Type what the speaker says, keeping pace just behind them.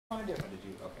Want to do? Did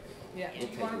you? Okay. Yeah.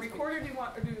 Do you want to record, or do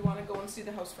you want to go and see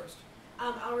the house first?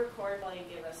 I'll record while you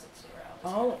give us a tour.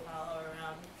 I'll just follow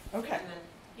around. Okay. And then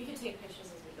you can take pictures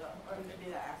as we go, or we can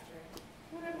do that after.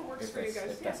 Whatever works for you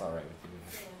guys. If that's all right with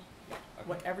you. Yeah. Okay.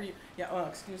 Whatever you. Yeah. Oh,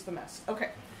 excuse the mess.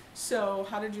 Okay. So,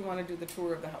 how did you want to do the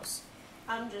tour of the house?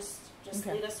 Just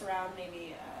okay. Lead us around.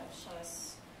 Maybe show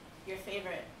us your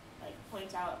favorite. Like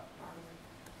point out.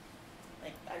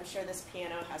 Like I'm sure this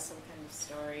piano has some kind of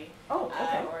story. Oh,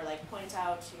 okay. Or like point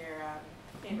out your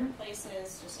favorite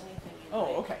places. Just anything. You'd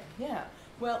like. Okay. Yeah.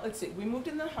 Well, let's see. We moved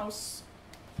in the house.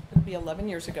 It'll be 11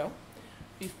 years ago.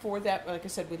 Before that, like I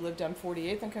said, we lived on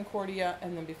 48th and Concordia,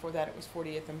 and then before that it was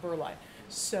 48th and Burleigh.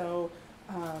 So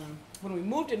when we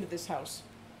moved into this house,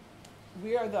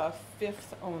 we are the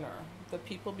 5th owner. The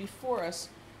people before us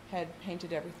had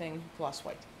painted everything gloss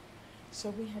white.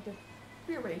 So we had to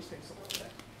rearrange things a little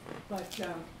bit. But,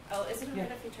 isn't it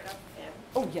good if you turn off the fan?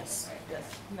 Oh, yes. Right.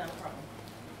 Yes, not a problem.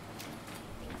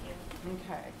 Thank you.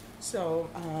 Okay. So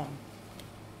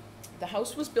the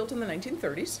house was built in the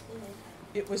 1930s. Mm-hmm.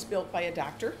 It was built by a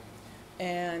doctor,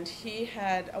 and he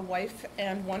had a wife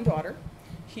and one daughter.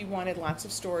 He wanted lots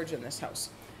of storage in this house.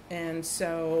 And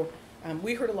so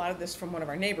we heard a lot of this from one of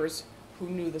our neighbors who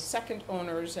knew the 2nd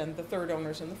owners and the 3rd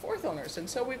owners and the 4th owners. And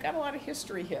so we've got a lot of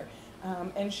history here.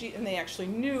 And they actually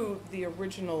knew the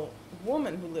original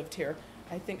woman who lived here.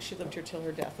 I think she lived here till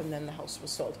her death, and then the house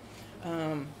was sold.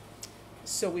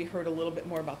 So we heard a little bit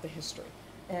more about the history.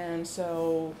 And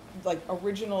so, like,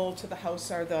 original to the house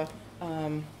are the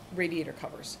radiator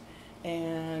covers.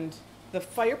 And the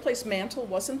fireplace mantle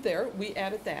wasn't there. We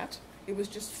added that. It was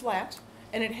just flat,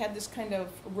 and it had this kind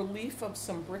of relief of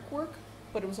some brickwork,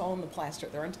 but it was all in the plaster.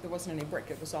 There wasn't any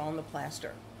brick. It was all in the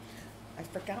plaster. I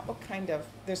forgot what kind of,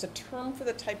 there's a term for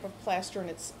the type of plaster, and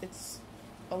it's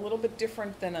a little bit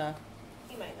different than a...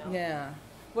 You might know. Yeah.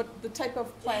 What the type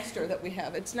of plaster that we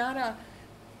have. It's not a...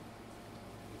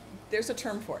 There's a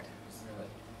term for it.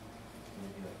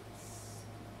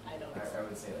 I don't know. I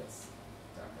would say that's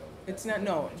stucco. It's not,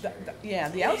 no.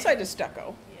 The outside is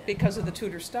stucco because of the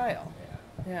Tudor style.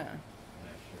 Yeah. Yeah. I'm not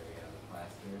sure, the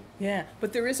plaster. Yeah,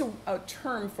 but there is a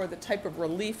term for the type of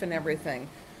relief and everything.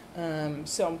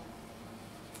 So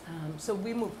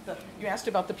we moved. You asked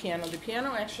about the piano. The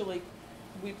piano actually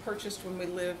we purchased when we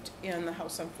lived in the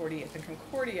house on 48th and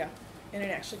Concordia, and it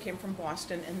actually came from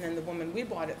Boston. And then the woman we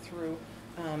bought it through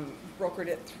brokered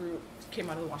it through, came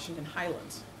out of the Washington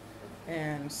Highlands.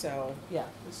 And so, yeah,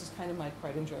 this is kind of my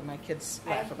pride and joy. My kids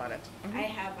laugh about it. Mm-hmm.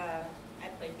 I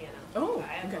play piano. Oh,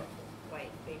 I have okay. a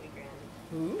white baby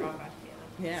grand Rothbach piano.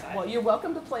 Yeah, so well, you're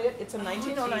welcome to play it. It's a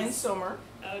 1909 Sommer.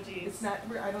 Oh, geez. It's not,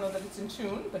 I don't know that it's in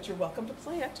tune, but you're welcome to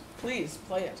play it. Please,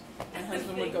 play it. My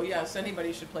husband would go, yes,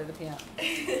 anybody should play the piano.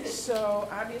 So,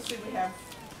 obviously,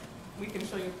 we can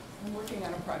show you, I'm working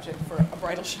on a project for a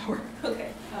bridal shower.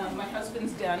 Okay. My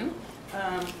husband's den.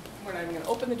 We're not even going to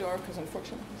open the door because,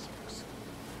 unfortunately, he's works.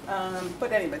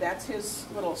 But anyway, that's his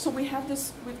little, so we've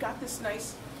got this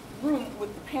nice room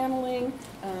with the paneling,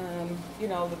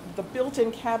 the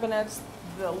built-in cabinets,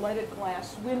 the leaded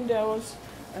glass windows.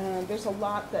 There's a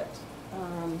lot that,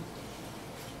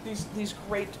 these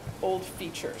great old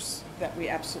features that we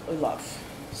absolutely love.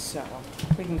 So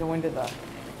we can go into the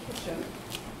kitchen.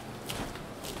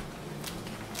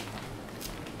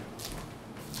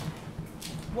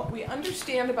 What we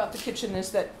understand about the kitchen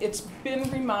is that it's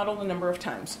been remodeled a number of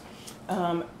times.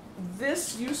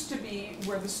 This used to be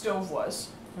where the stove was,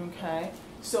 okay?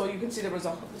 So you can see there was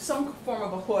some form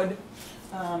of a hood.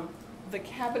 The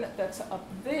cabinet that's up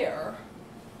there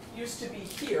used to be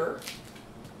here.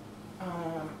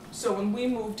 So when we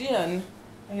moved in,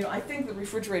 I think the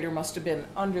refrigerator must have been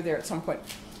under there at some point.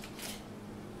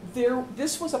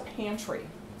 This was a pantry.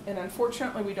 And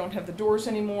unfortunately, we don't have the doors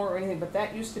anymore or anything, but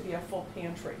that used to be a full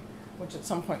pantry, which at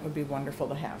some point would be wonderful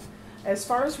to have. As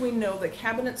far as we know, the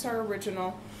cabinets are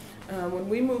original. When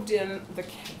we moved in, the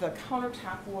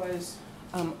countertop was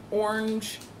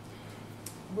orange.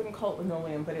 I wouldn't call it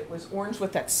linoleum, but it was orange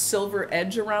with that silver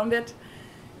edge around it.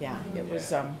 Yeah, it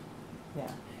was,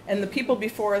 yeah. And the people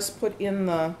before us put in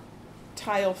the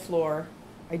tile floor.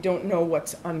 I don't know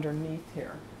what's underneath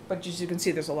here. But as you can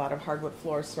see, there's a lot of hardwood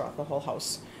floors throughout the whole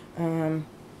house.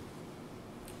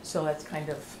 So that's kind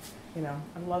of,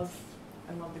 I love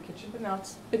the kitchen. But now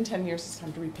it's been 10 years, it's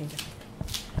time to repaint it.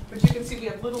 But you can see we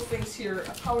have little things here,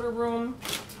 a powder room,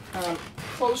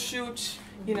 clothes chute,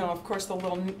 of course the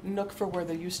little nook for where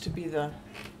there used to be the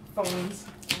phones.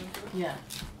 Yeah,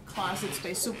 closet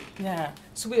space.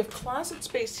 So we have closet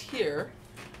space here,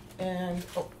 and,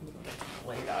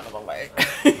 blade out of the way.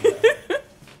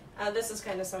 This is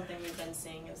kind of something we've been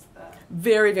seeing is the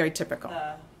very, very typical.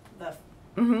 The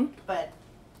Mm-hmm. but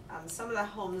some of the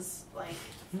homes, like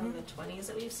from the 20s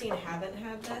that we've seen, haven't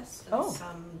had this, and Oh.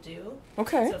 some do.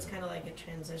 Okay. So it's kind of like a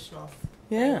transitional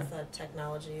Yeah. with the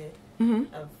technology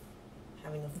Mm-hmm. of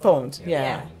having a phone. Phones.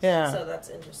 Yeah. Yeah. So that's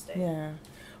interesting. Yeah.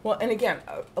 Well, and again,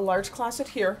 a large closet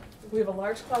here. We have a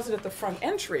large closet at the front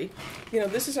entry. You know,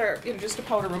 this is our, you know, just a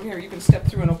powder room here. You can step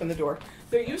through and open the door.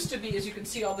 There used to be, as you can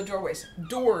see, all the doorways,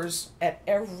 doors at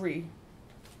every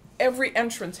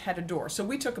entrance had a door. So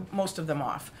we took most of them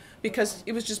off because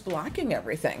it was just blocking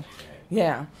everything.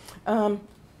 Yeah.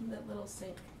 That little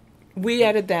sink. We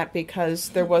added that because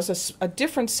there was a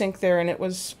different sink there, and it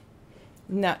was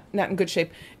not in good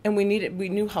shape, and we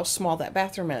knew how small that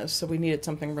bathroom is, so we needed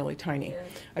something really tiny. Yeah.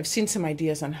 I've seen some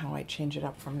ideas on how I change it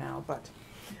up from now, but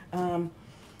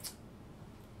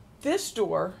this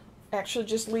door actually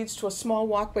just leads to a small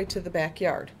walkway to the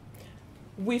backyard.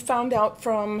 We found out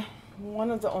from one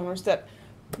of the owners that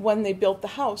when they built the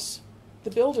house, the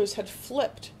builders had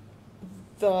flipped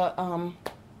the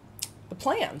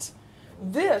plans.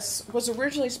 This was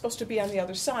originally supposed to be on the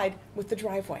other side with the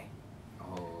driveway.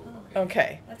 Oh,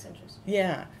 Okay. That's interesting.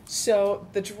 Yeah, so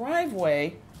the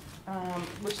driveway,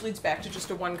 which leads back to just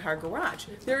a one-car garage,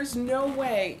 there's no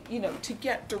way, you know, to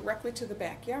get directly to the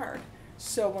backyard.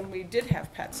 So when we did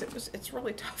have pets, it's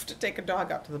really tough to take a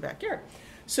dog out to the backyard.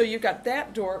 So you've got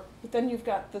that door, but then you've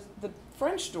got the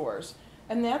French doors,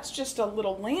 and that's just a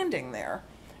little landing there.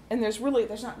 And there's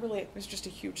just a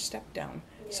huge step down.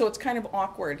 So it's kind of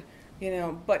awkward, you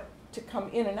know, but to come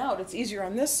in and out, it's easier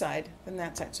on this side than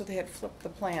that side. So they had flipped the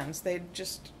plans.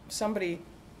 Somebody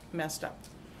messed up.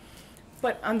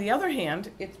 But on the other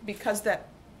hand, it's because that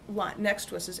lot next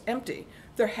to us is empty.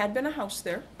 There had been a house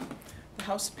there. The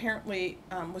house apparently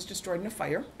was destroyed in a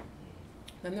fire.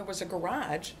 Then there was a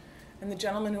garage, and the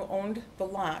gentleman who owned the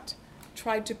lot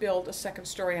tried to build a second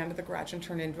story onto the garage and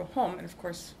turn it into a home, and of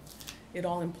course, it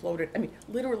all imploded. I mean,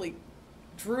 literally,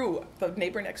 Drew, the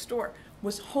neighbor next door,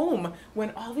 was home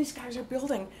when all these guys are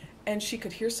building, and she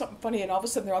could hear something funny, and all of a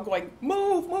sudden they're all going,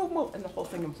 move, move, move, and the whole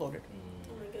thing imploded.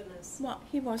 Oh my goodness. Well,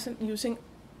 he wasn't using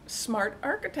smart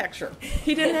architecture.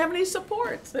 He didn't have any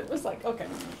supports. It was like, okay.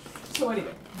 So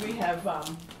anyway, we have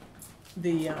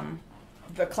the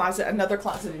closet, another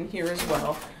closet in here as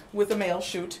well, with a mail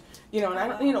chute. You know, and I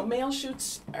don't, you know, mail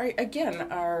chutes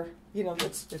are, you know,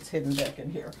 it's hidden back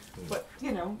in here. But,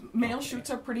 you know, mail chutes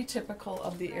are pretty typical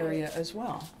of the area as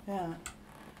well. Yeah.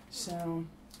 So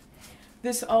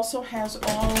this also has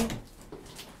all,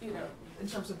 you know, in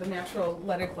terms of the natural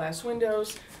leaded glass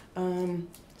windows,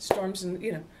 storms and,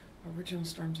 you know, original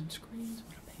storms and screens.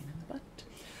 What a pain in the butt.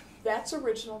 That's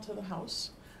original to the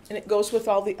house. And it goes with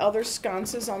all the other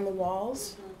sconces on the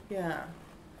walls. Yeah.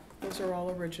 Those are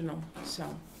all original. So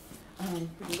we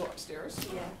can go upstairs.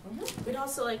 Yeah. Mm-hmm. We'd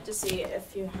also like to see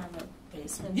if you have a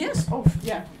basement. Yes. Oh,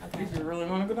 yeah. Okay. If you really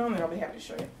want to go down there, I'll be happy to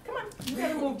show you. Come on. You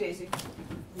gotta move, Daisy.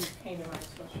 You pain in my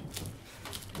especially.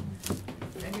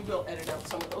 And you will edit out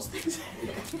some of those things.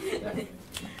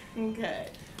 Okay.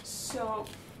 So,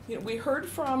 you know, we heard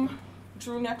from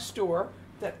Drew next door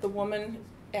that the woman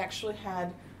actually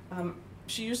had,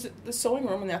 she used the sewing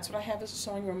room, and that's what I have as a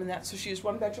sewing room, and so she used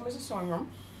one bedroom as a sewing room.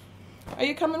 Are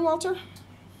you coming, Walter?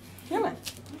 Come on.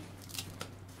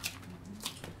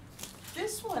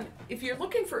 This one, if you're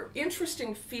looking for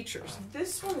interesting features,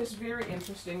 this one is very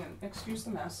interesting, and excuse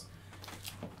the mess.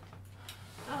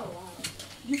 Oh, wow.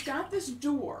 You've got this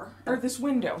door, or this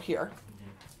window here,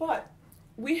 but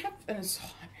we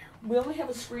only have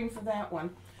a screen for that one,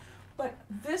 but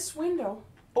this window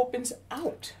opens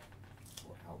out.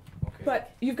 Wow. Okay.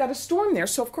 But you've got a storm there,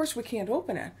 so of course we can't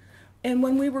open it. And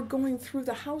when we were going through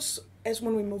the house, as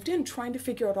when we moved in, trying to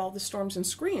figure out all the storms and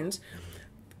screens,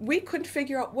 we couldn't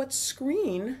figure out what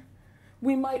screen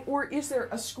we might, or is there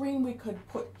a screen we could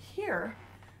put here,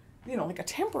 you know, like a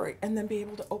temporary, and then be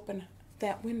able to open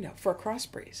that window for a cross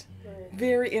breeze. Right.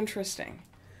 Very interesting.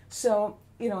 So,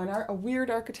 you know, a weird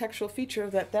architectural feature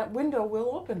that window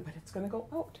will open, but it's going to go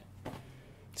out.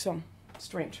 So,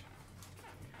 strange.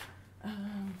 Okay.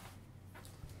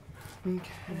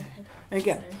 And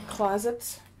again,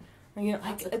 closets. And, you know,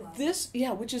 Lots of closets. this,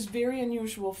 yeah, which is very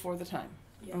unusual for the time.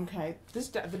 Yeah. Okay.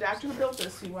 The doctor who built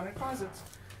this, he wanted closets.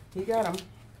 He got them.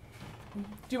 Do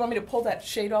you want me to pull that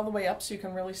shade all the way up so you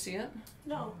can really see it?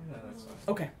 No. Yeah, that's fine.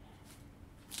 Okay.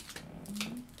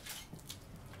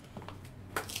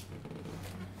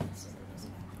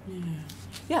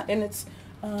 Yeah, and it's,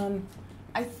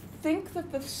 I think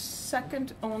that the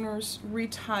second owners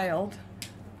retiled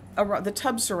the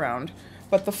tub surround,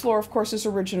 but the floor, of course, is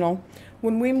original.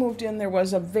 When we moved in, there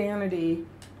was a vanity,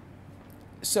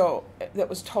 so that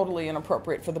was totally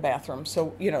inappropriate for the bathroom,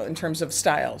 so, you know, in terms of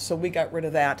style. So we got rid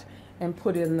of that and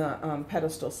put in the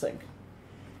pedestal sink.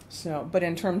 So, but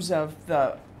in terms of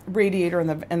the radiator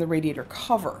and the radiator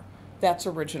cover, that's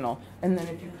original. And then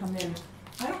if you come in,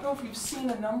 I don't know if you've seen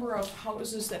a number of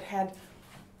houses that had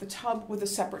the tub with a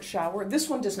separate shower. This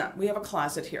one does not. We have a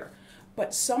closet here.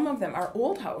 But some of them, our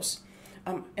old house,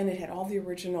 and it had all the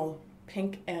original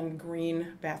pink and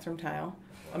green bathroom tile.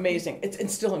 Amazing.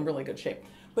 It's still in really good shape.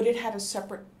 But it had a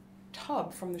separate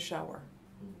tub from the shower.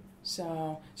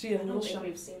 So you had a I little don't think shower.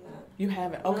 we've seen that. You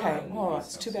haven't? Okay. No, Oh,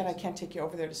 nice it's too bad I houses. can't take you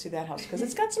over there to see that house because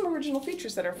it's got some original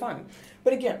features that are fun.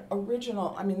 But again,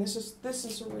 original. I mean, this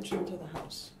is original to the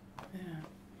house. Yeah.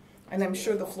 And I'm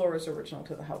sure the floor is original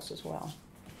to the house as well.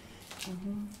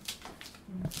 Mhm.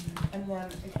 Mhm. And then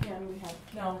again, we have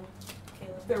Caleb.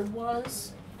 there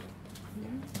was.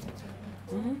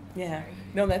 Yeah.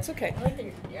 No, that's okay. I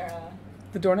like your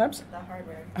The doorknobs. the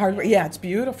hardware. Hardware. Yeah, it's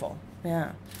beautiful.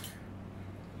 Yeah.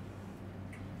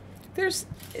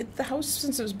 The house,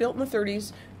 since it was built in the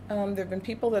 30s, there have been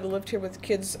people that have lived here with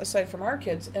kids aside from our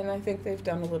kids, and I think they've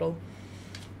done a little,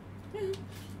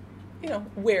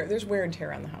 there's wear and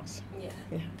tear on the house. Yeah.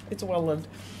 Yeah, it's well lived.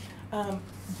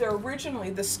 They're originally,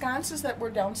 the sconces that were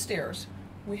downstairs,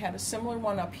 we had a similar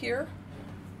one up here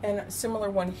and a similar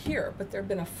one here, but there had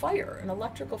been a fire, an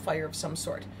electrical fire of some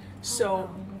sort. So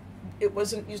it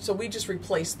wasn't, so we just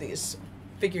replaced these,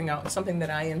 figuring out something that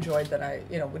I enjoyed that I,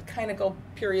 would kind of go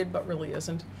period, but really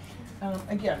isn't.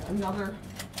 Again, another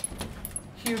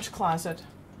huge closet.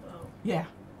 Oh. Yeah,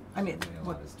 I mean, Definitely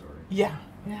a lot of storage. yeah.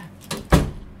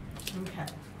 Okay.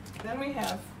 Then we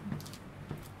have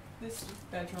this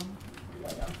bedroom.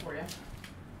 Lay down for you.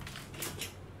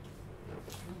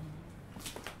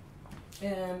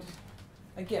 And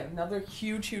again, another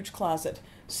huge closet.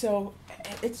 So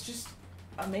it's just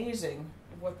amazing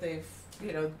what they've,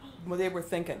 what they were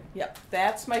thinking. Yep,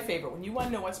 that's my favorite. When you want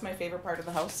to know what's my favorite part of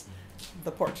the house,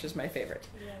 the porch is my favorite.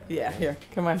 Yeah, here,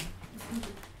 come on.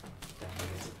 Definitely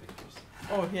get some pictures.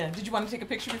 Oh, yeah. Did you want to take a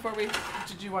picture before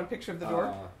did you want a picture of the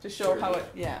door? To show sure, how yeah.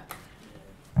 yeah.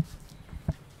 And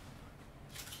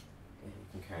you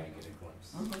can kind of get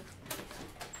a glimpse.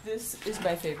 This is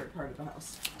my favorite part of the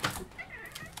house.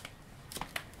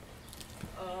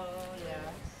 Oh yeah.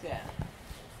 Yeah.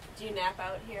 Do you nap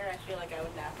out here? I feel like I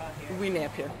would nap out here. We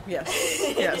nap here. Yes.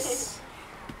 Yes.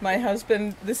 My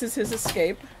husband, this is his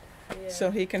escape, Yeah.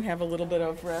 so he can have a little bit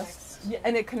of rest. Yeah,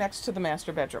 and it connects to the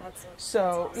master bedroom.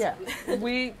 So, that's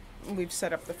yeah, we've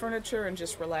set up the furniture and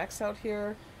just relax out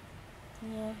here.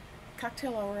 Yeah.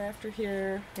 Cocktail hour after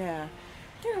here. Yeah.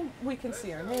 We can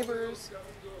see our neighbors.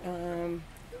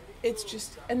 It's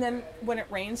just, and then when it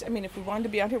rains, I mean, if we wanted to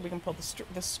be out here, we can pull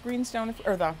the screens down,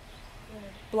 or the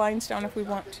blinds down if we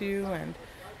want to, and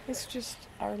it's just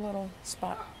our little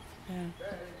spot. Yeah.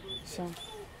 So,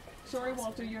 sorry,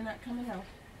 Walter, you're not coming out.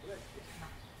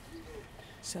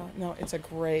 So, no, it's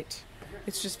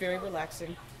it's just very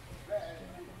relaxing.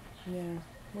 Yeah.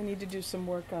 We need to do some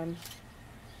work on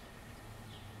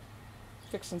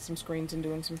fixing some screens and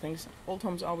doing some things. Old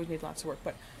homes always need lots of work,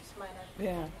 but Just minor.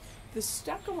 yeah. The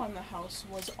stucco on the house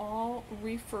was all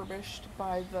refurbished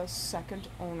by the second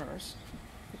owners.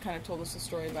 They kind of told us a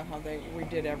story about how they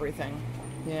redid everything.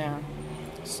 Yeah.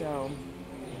 So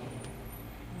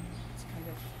it's kind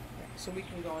of, yeah. So we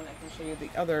can go and I can show you the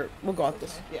other. We'll go out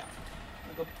this. Yeah.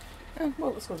 We'll go.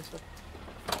 Well, let's go this way.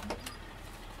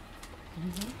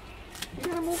 You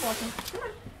gotta move, Walter. Come on.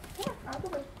 Come on. Out of the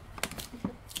way.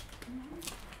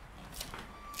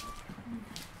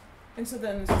 And so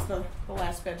then this is the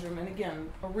last bedroom, and again,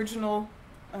 original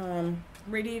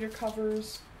radiator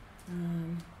covers,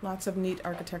 lots of neat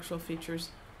architectural features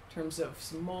in terms of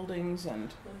some moldings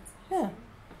and, yeah.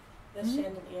 The Mhm.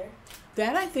 chandelier.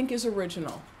 That I think is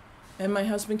original. And my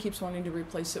husband keeps wanting to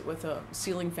replace it with a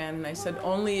ceiling fan, and I said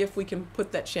only if we can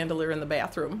put that chandelier in the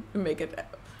bathroom and make it,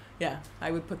 yeah,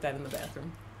 I would put that in the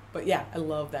bathroom. But yeah, I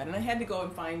love that. And I had to go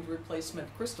and find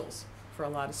replacement crystals for a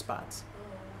lot of spots.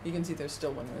 You can see there's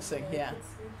still one missing, yeah.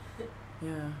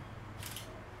 Yeah.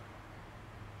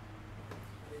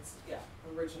 It's, yeah,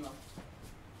 original.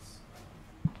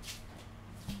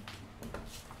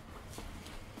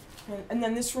 And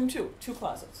then this room too, 2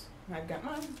 closets. I've got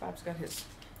mine, Bob's got his.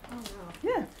 Oh wow.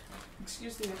 Yeah.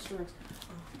 Excuse the extra.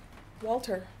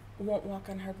 Walter won't walk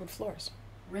on hardwood floors.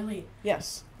 Really?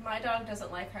 Yes. My dog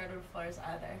doesn't like hardwood floors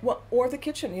either. Well, or the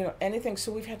kitchen, anything.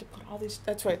 So we've had to put all these,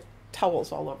 that's right,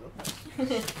 towels all over the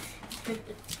place.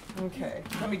 Okay,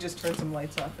 let me just turn some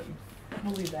lights off and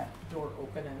we'll leave that door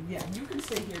open, and yeah, you can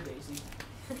stay here, Daisy.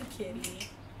 Kitty.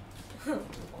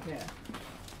 Yeah.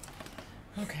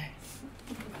 Okay.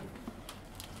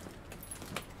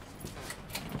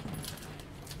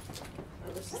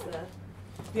 Oh, this is the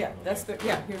Yeah, that's the,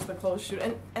 yeah, here's the closed chute.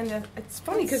 And it's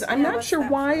funny because What's- I'm yeah, not what's sure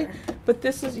that why, for? but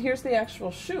here's the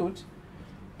actual chute,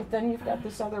 but then you've got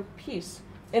this other piece.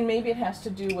 And maybe it has to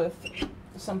do with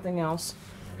something else.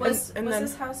 Was And then-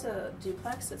 this house a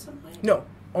duplex at some point? No,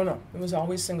 oh no, it was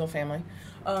always single family.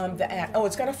 Oh,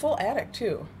 it's got a full attic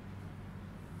too.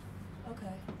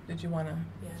 Okay. Did you want to?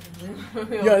 Yeah.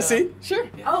 You want to see? Sure.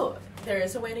 Oh, there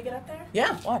is a way to get up there?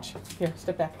 Yeah, watch. Here,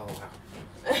 step back. Oh, wow.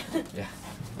 Yeah.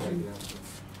 There you go.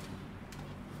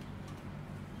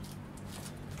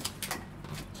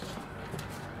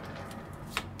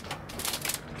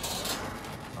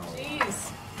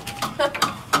 Jeez.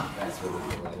 That's really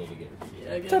cool. I need to get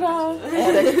it. Ta-da!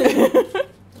 That's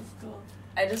cool.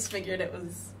 I just figured it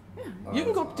was. You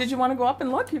can go. Did you want to go up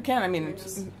and look? You can. I mean, Or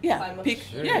just yeah, climb up? peek.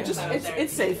 Sure, Yeah, yeah. just Climb up it's there.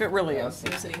 it's safe. It really Yeah. is. If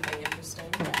there's anything interesting.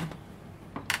 Yeah.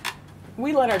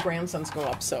 We let our grandsons go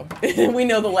up, so we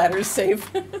know the ladder's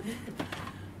safe.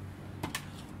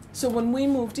 So when we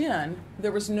moved in,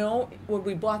 there was when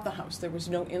we bought the house, there was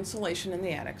no insulation in the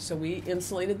attic. So we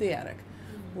insulated the attic.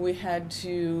 We had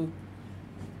to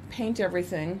paint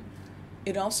everything.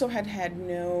 It also had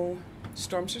no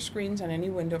storms or screens on any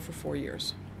window for 4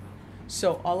 years.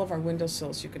 So all of our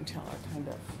windowsills, you can tell, are kind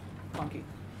of funky.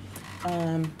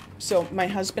 So my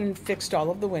husband fixed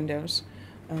all of the windows.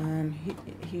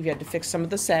 He had to fix some of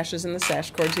the sashes and the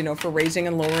sash cords, for raising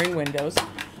and lowering windows.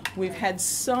 We've had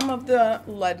some of the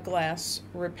lead glass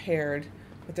repaired,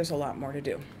 but there's a lot more to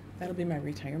do. That'll be my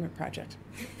retirement project.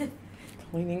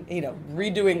 Cleaning,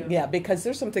 redoing, yeah, because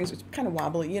there's some things that's kind of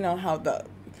wobbly. You know how the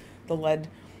lead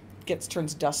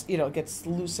turns dust, gets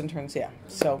loose and turns, yeah.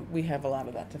 So we have a lot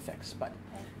of that to fix.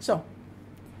 So,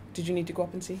 did you need to go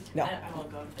up and see? No. I won't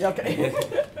go up there. Okay.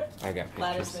 I got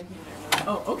Ladders pictures. make me nervous.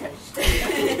 Oh, okay.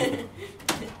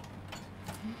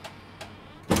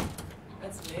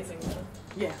 That's amazing though.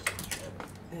 Yeah.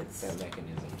 It's, That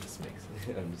mechanism just makes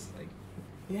it. I'm just like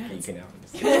yeah. peeking out.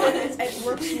 It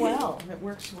works well. It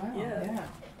works well. Yeah. Yeah.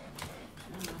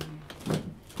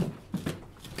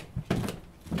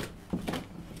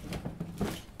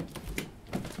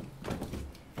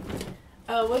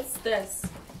 Oh, what's this?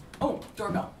 Oh,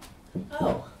 doorbell.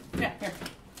 Oh. Yeah, here.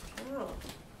 Oh.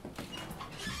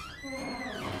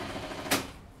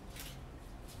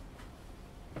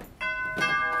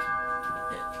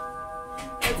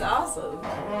 That's awesome.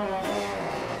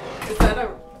 Is that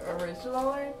a original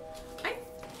one?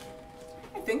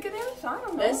 I think it is. I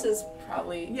don't know. This is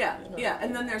probably. Yeah, yeah.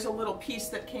 And then there's a little piece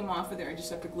that came off of there. I just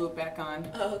have to glue it back on.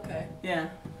 Oh, okay. Yeah.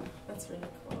 That's really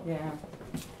cool. Yeah.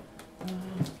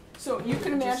 So you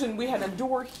can imagine we had a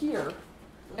door here,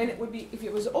 and it would be, if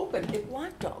it was open, it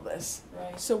blocked all this.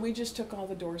 Right. So we just took all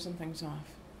the doors and things off.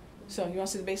 So you want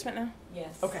to see the basement now?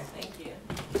 Yes. Okay. Thank you.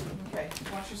 Okay.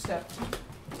 Watch your step.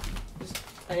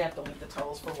 I have to leave the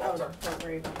towels for Oh, Walter. don't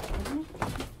worry about it.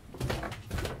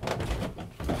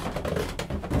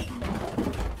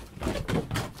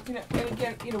 And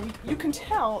again, you can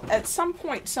tell at some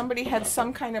point somebody had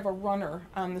some kind of a runner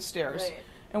on the stairs, Right.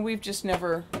 and we've just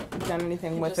never done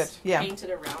anything with Just it. Yeah,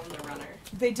 painted around the runner.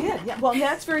 they did. Yeah, well,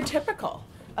 that's very typical.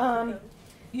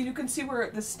 You can see where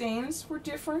the stains were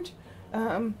different,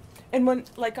 and when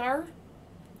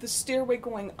the stairway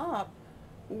going up,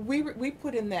 we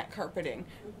put in that carpeting,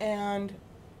 and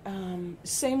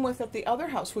same with at the other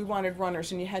house. We wanted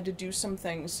runners, and you had to do some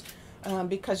things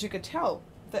because you could tell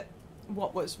that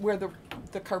where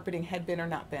the carpeting had been or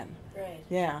not been. Right.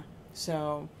 Yeah,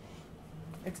 so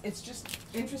it's just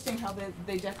interesting how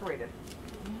they decorated.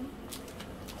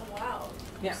 Oh, wow.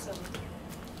 Yeah. Some-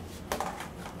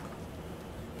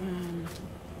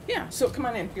 Yeah, so come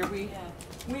on in here. yeah.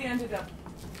 We ended up,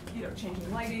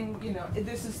 changing lighting.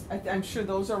 This is. I'm sure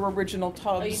those are original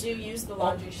tubs. Oh, you do use the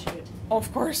laundry chute. Oh,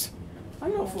 of course.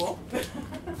 I'm no fool.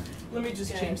 Let me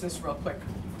just Okay. change this real quick.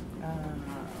 I have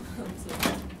to,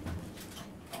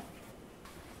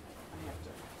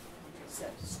 like I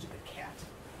said, stupid cat.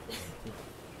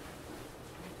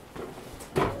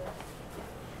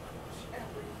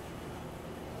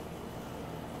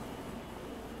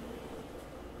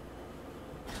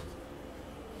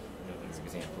 Another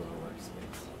example of a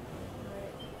workspace.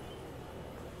 Right.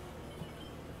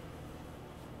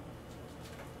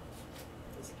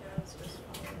 This guy's just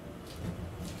following.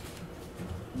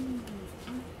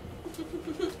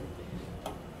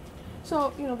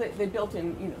 So, they built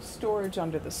in, storage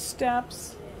under the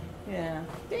steps. Yeah.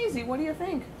 Daisy, what do you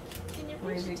think? Can you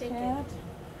Crazy take cat.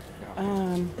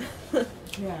 No.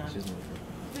 Yeah. She's moving.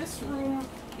 This room,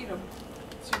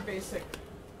 it's your basic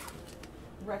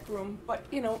rec room, but,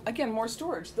 again, more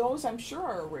storage. Those I'm sure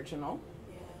are original.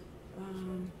 Yeah.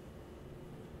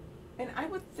 And I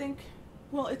would think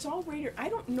Well, it's all radiator. I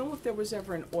don't know if there was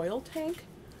ever an oil tank.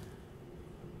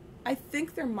 I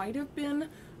think there might have been,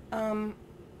 and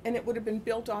it would have been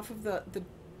built off of the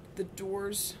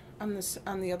doors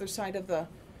on the other side of the,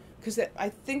 because I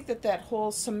think that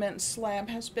whole cement slab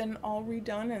has been all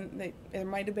redone, and there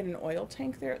might have been an oil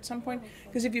tank there at some point.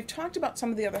 Because if you've talked about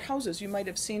some of the other houses, you might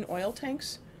have seen oil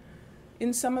tanks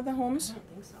in some of the homes. I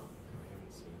don't think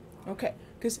so. Okay,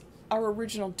 because our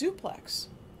original duplex,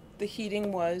 the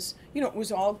heating was, it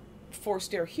was all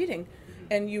forced air heating,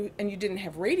 and you didn't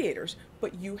have radiators,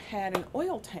 but you had an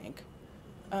oil tank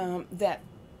that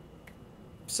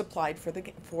supplied for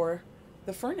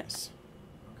the furnace.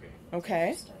 Okay. Okay,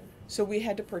 Interesting. so we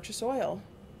had to purchase oil.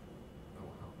 Oh,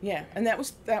 wow. Yeah, and that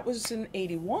was in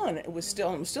 '81. It was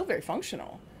still very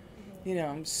functional,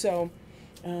 So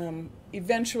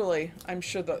eventually, I'm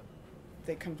sure that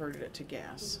they converted it to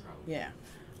gas. Probably. Yeah.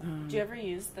 Do you ever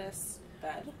use this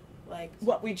bed?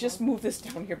 Well, we just moved this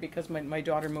down here because my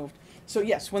daughter moved. So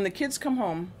yes, when the kids come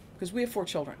home, because we have 4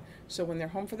 children, so when they're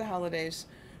home for the holidays,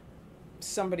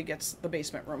 somebody gets the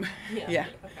basement room. Yeah.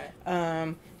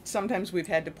 Okay. Sometimes we've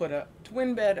had to put a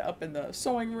twin bed up in the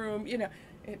sewing room.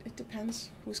 It depends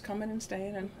who's coming and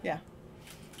staying, and yeah.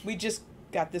 We just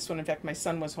got this one. In fact, my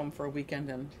son was home for a weekend,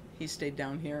 and he stayed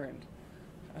down here, and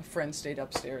a friend stayed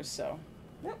upstairs. So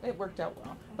it worked out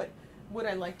well. But would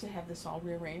I like to have this all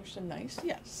rearranged and nice?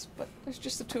 Yes, but there's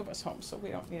just the 2 of us home, so we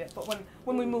don't need it. But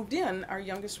when we moved in, our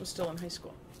youngest was still in high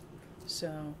school.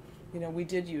 So, we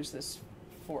did use this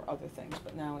for other things,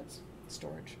 but now it's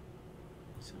storage.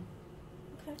 So,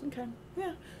 okay.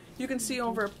 Yeah. You can see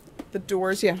over the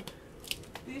doors, yeah.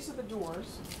 These are the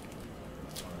doors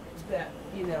that,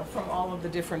 from all of the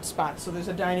different spots. So there's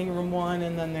a dining room one,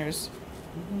 and then there's...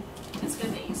 It's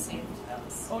good that you saved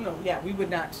those. Oh, no, yeah, we would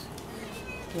not.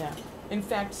 Yeah. In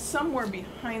fact, somewhere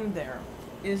behind there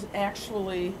is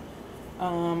actually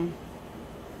a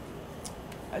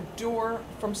door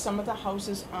from some of the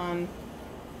houses on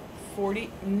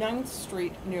 49th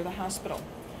Street near the hospital.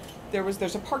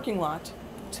 There's a parking lot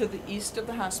to the east of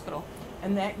the hospital,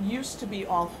 and that used to be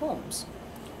all homes.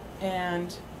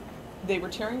 And they were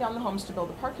tearing down the homes to build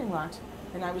a parking lot,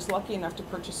 and I was lucky enough to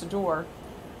purchase a door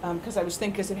because I was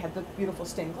thinking, because it had the beautiful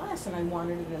stained glass, and I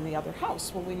wanted it in the other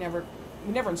house. Well, we never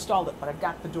installed it, but I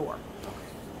got the door.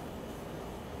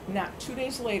 Not 2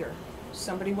 days later,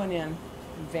 somebody went in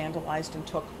and vandalized and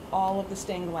took all of the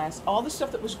stained glass, all the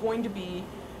stuff that was going to be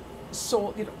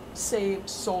sold, saved,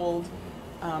 sold,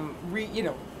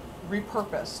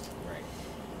 repurposed. Right.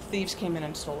 Thieves came in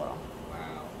and stole it all.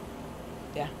 Wow.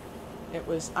 Yeah,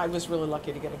 I was really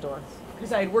lucky to get a door.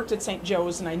 Because I had worked at St.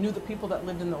 Joe's, and I knew the people that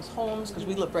lived in those homes, because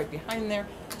we lived right behind there.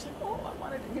 I was like, oh, I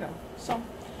wanted, so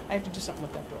I have to do something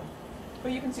with that door.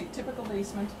 But you can see, typical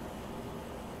basement.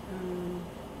 I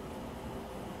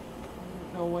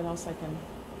don't know what else I can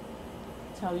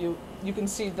tell you. You can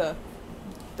see there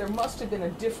must have been a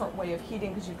different way of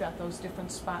heating, because you've got those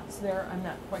different spots there. I'm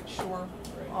not quite sure.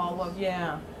 Right.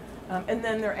 Yeah. And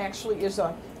then there actually is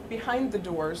behind the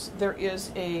doors, there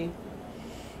is a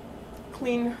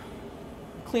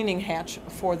cleaning hatch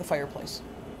for the fireplace.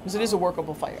 Because it is a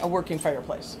working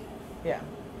fireplace. Yeah.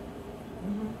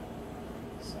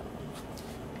 So.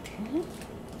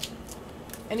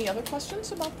 Any other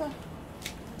questions about the? I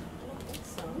don't think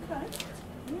so. Okay.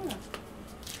 Yeah.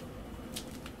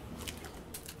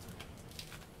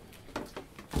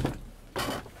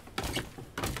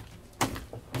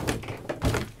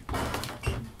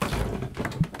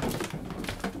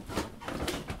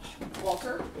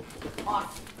 Walter,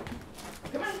 off.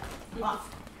 Come on,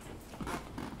 off.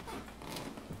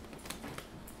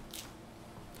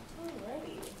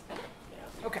 Alrighty.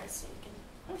 Yeah. Okay. So we can,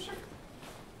 Oh, sure.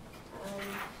 um,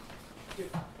 Do you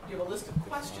have a list of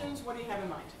questions? What do you have in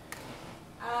mind?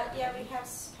 yeah, we have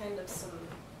kind of some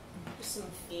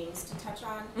themes to touch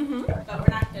on, Mm-hmm. but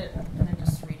we're not gonna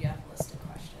just read you off a list of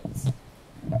questions.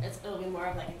 It'll be more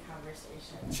of like a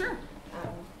conversation. Sure.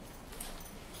 I'll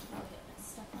get this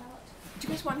stuff out. Do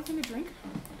you guys want anything to drink?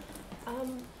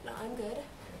 No, I'm good.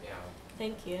 Yeah.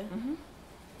 Thank you. Mm-hmm.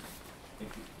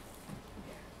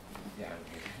 Yeah.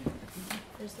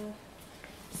 There's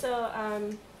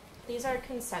so these are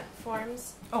consent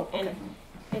forms, Oh, okay. and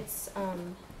it's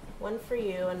one for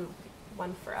you and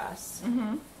one for us.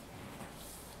 Mm-hmm.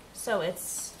 So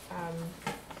it's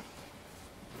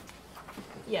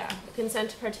consent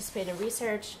to participate in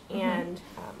research and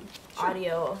Sure.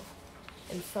 audio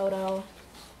and photo.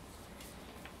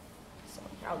 So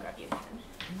here, I'll grab you a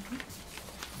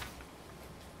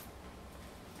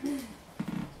pen.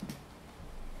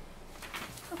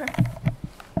 Okay.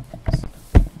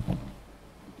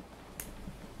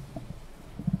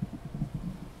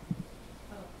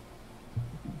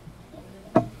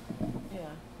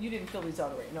 didn't fill these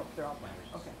out already? No, they're all blank.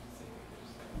 Okay.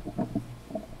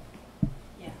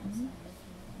 Yeah.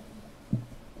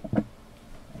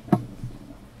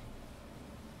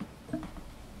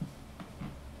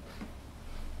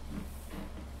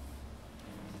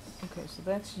 Okay, so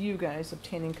that's you guys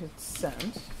obtaining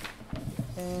consent.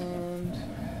 And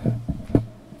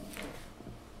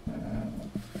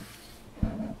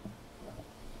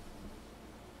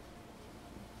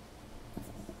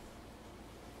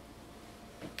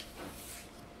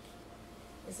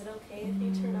Is it okay if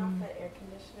you turn off that air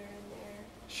conditioner in there?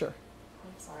 sure.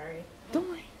 I'm sorry. Don't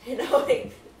worry. I know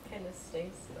it kind of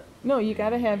stinks, but No, you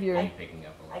gotta have your. Picking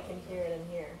up a lot. I can hear it in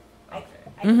here. Okay.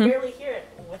 I can Mhm. barely hear it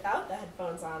without the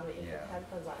headphones on, but you Yeah. put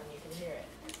headphones on and you can hear it.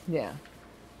 Yeah.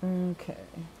 Okay.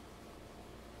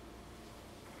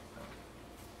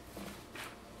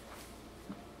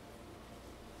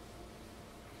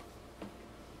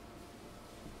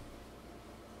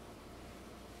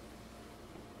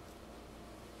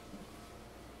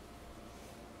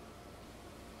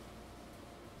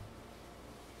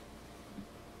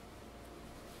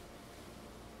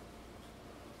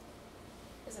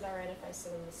 Is it alright if I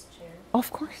sit in this chair?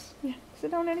 Of course. Yeah.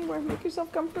 Sit down anywhere. Make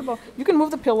yourself comfortable. You can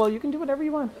move the pillow. You can do whatever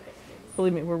you want. Okay, thanks.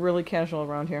 Believe me, we're really casual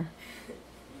around here.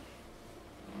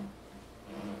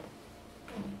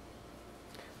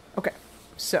 Okay.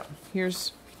 So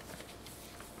here's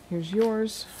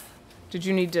yours. Did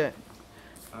you need to?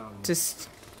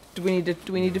 Do we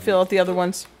need to fill out the other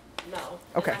ones? No.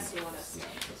 Okay. Unless you want us to. Yeah,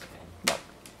 that's fine.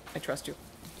 I trust you.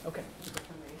 Okay.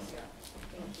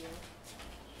 Thank you.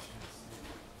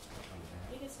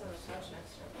 You can sit on the couch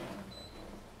next to it.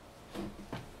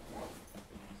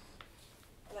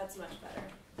 That's much better.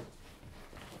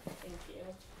 Thank you.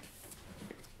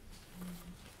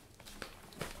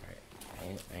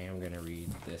 Alright, I am gonna read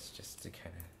this just to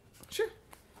kind of Sure.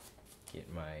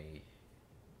 get my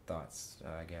thoughts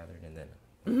gathered, and then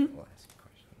Mhm. we'll ask a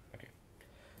question. Okay.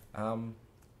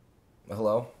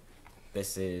 Hello.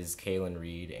 This is Kaylin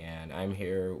Reed, and I'm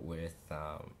here with,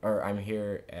 I'm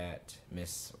here at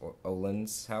Miss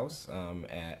Olin's house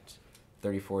at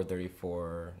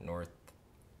 3434 North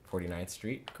 49th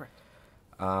Street. Correct.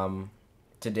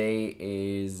 Today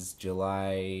is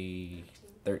July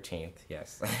 13th,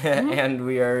 yes, and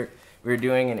we're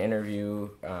doing an interview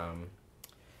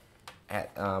at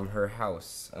her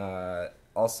house.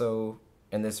 Also,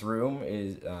 in this room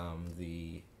is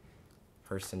the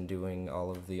person doing all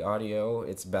of the audio.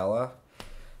 It's Bella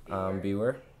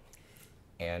Bewer.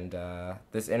 And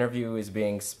this interview is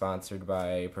being sponsored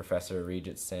by Professor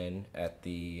Regitson at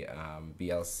the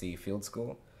BLC Field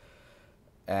School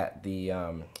at the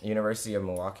University of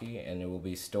Milwaukee, and it will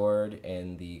be stored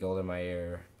in the Golda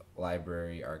Meir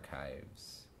Library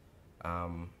Archives.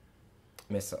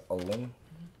 Miss Olin,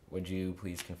 would you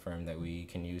please confirm that we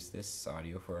can use this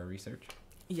audio for our research?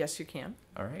 Yes, you can.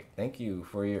 All right. Thank you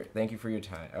for your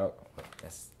time. Oh,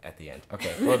 that's at the end.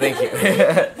 Okay. Well, thank you.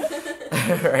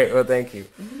 All right. Well, thank you.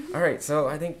 All right. So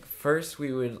I think first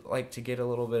we would like to get a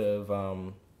little bit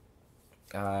of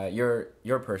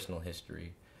your personal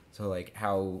history. So like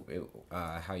how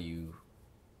you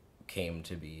came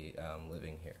to be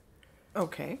living here.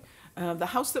 Okay. The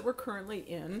house that we're currently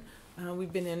in,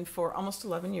 we've been in for almost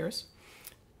 11 years.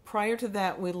 Prior to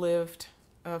that, we lived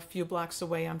a few blocks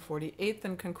away on 48th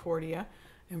and Concordia,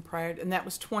 and that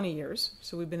was 20 years.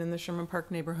 So we've been in the Sherman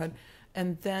Park neighborhood.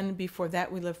 And then before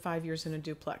that, we lived 5 years in a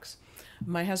duplex.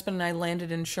 My husband and I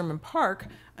landed in Sherman Park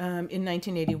in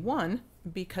 1981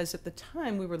 because at the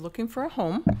time we were looking for a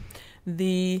home.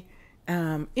 The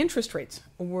interest rates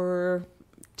were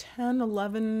 10,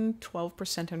 11,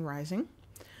 12% and rising.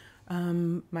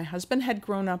 My husband had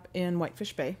grown up in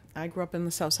Whitefish Bay. I grew up in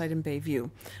the south side in Bayview.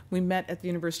 We met at the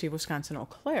University of Wisconsin-Eau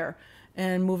Claire,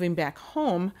 and moving back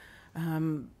home,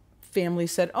 family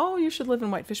said, oh, you should live in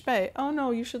Whitefish Bay. Oh,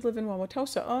 no, you should live in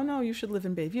Wauwatosa. Oh, no, you should live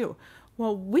in Bayview.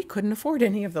 Well, we couldn't afford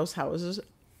any of those houses,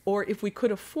 or if we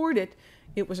could afford it,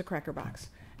 it was a cracker box.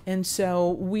 And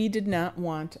so we did not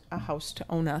want a house to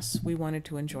own us. We wanted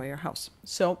to enjoy our house.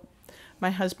 So my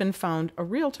husband found a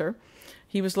realtor.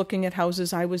 He was looking at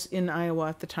houses. I was in Iowa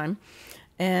at the time.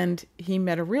 And he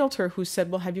met a realtor who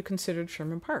said, well, have you considered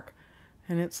Sherman Park?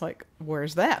 And it's like,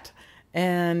 where's that?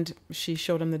 And she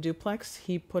showed him the duplex.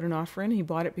 He put an offer in. He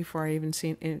bought it before I even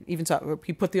saw.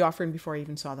 He put the offer in before I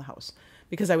even saw the house,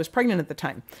 because I was pregnant at the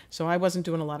time, so I wasn't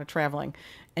doing a lot of traveling.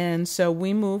 And so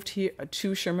we moved here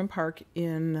to Sherman Park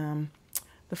in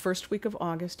the first week of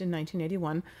August in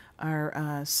 1981.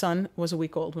 Our son was a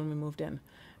week old when we moved in,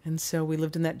 and so we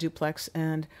lived in that duplex.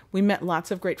 And we met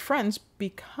lots of great friends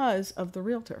because of the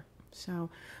realtor. So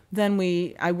then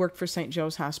I worked for St.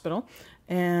 Joe's Hospital,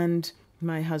 and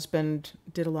my husband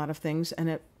did a lot of things, and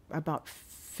at about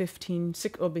 16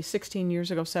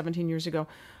 years ago, 17 years ago,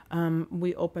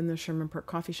 we opened the Sherman Park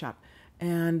Coffee Shop,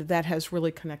 and that has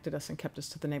really connected us and kept us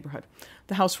to the neighborhood.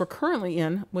 The house we're currently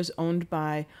in was owned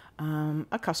by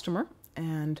a customer,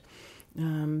 and he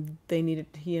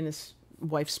and his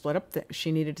wife split up.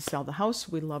 She needed to sell the house.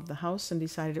 We loved the house and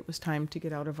decided it was time to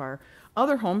get out of our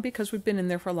other home because we've been in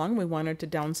there for long. We wanted to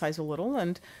downsize a little,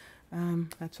 and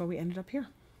that's why we ended up here.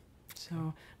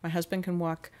 So my husband can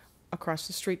walk across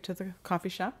the street to the coffee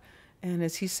shop, and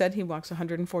as he said, he walks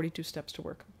 142 steps to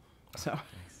work. So. Nice.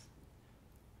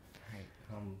 Right.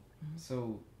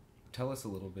 So tell us a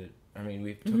little bit. I mean,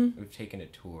 we've taken a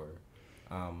tour.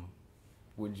 How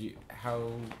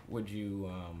would you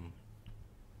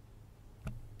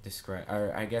describe,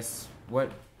 or I guess,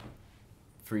 what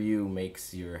for you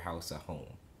makes your house a home?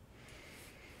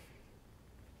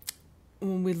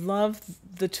 We love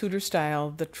the Tudor style,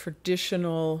 the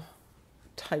traditional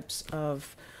types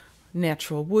of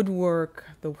natural woodwork,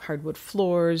 the hardwood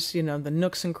floors, the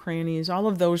nooks and crannies, all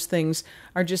of those things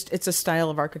are it's a style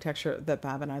of architecture that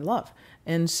Bob and I love.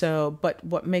 And so, but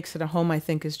what makes it a home, I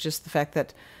think, is just the fact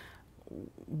that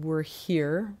we're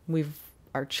here.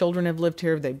 Our children have lived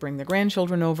here. They bring their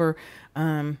grandchildren over.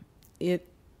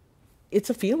 It's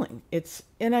a feeling.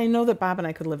 And I know that Bob and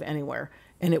I could live anywhere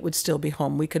and it would still be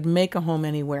home. We could make a home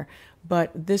anywhere.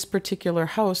 But this particular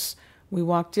house, we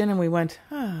walked in and we went,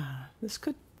 this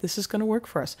is going to work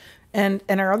for us. And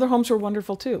our other homes were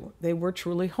wonderful too. They were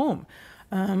truly home.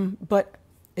 But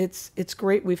it's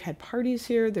great. We've had parties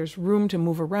here. There's room to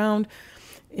move around.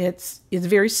 It's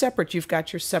very separate. You've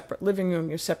got your separate living room,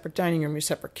 your separate dining room, your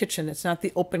separate kitchen. It's not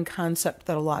the open concept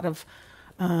that a lot of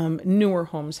newer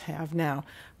homes have now.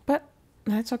 But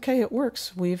that's okay. It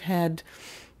works. We've had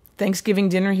Thanksgiving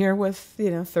dinner here with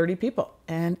 30 people,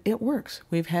 and it works.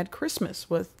 We've had Christmas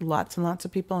with lots and lots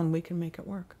of people, and we can make it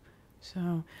work.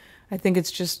 So I think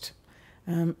it's just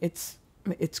it's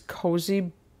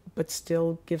cozy, but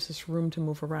still gives us room to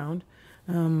move around.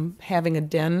 Having a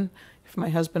den. If my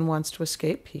husband wants to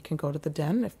escape, he can go to the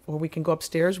den, or we can go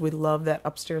upstairs. We love that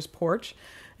upstairs porch,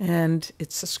 and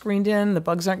it's screened in. The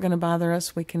bugs aren't going to bother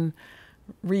us. We can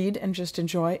read and just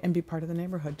enjoy and be part of the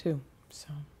neighborhood too. So.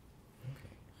 Okay.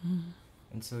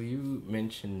 And so you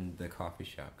mentioned the coffee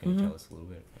shop. Can you tell us a little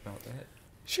bit about that?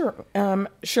 Sure.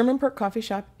 Sherman Park Coffee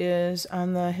Shop is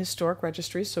on the historic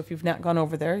registry, so if you've not gone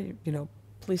over there,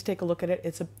 please take a look at it.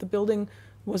 The building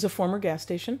was a former gas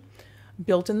station.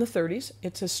 Built in the 30s.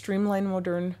 It's a streamlined,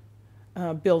 modern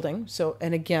building. So,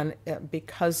 and again,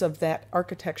 because of that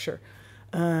architecture,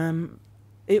 the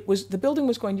building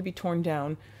was going to be torn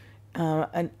down.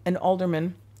 An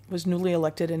alderman was newly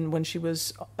elected, and when she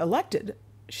was elected,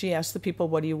 she asked the people,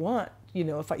 "What do you want?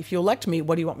 If you elect me,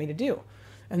 what do you want me to do?"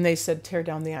 And they said, "Tear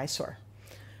down the eyesore."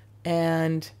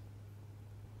 And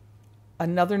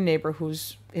another neighbor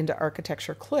who's into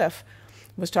architecture, Cliff,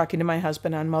 was talking to my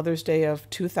husband on Mother's Day of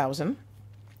 2000,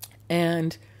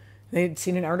 and they'd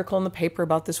seen an article in the paper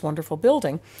about this wonderful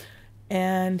building,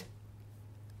 and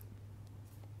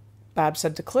Bob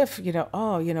said to Cliff,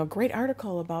 great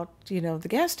article about, the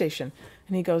gas station.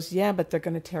 And he goes, yeah, but they're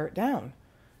going to tear it down.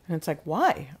 And it's like,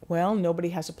 why? Well, nobody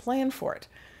has a plan for it.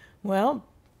 Well,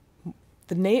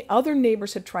 the other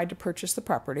neighbors had tried to purchase the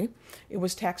property. It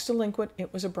was tax delinquent.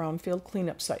 It was a brownfield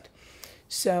cleanup site.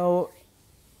 So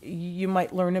you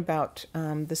might learn about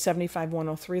the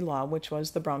 75-103 law, which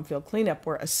was the brownfield cleanup,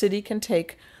 where a city can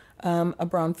take a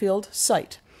brownfield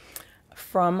site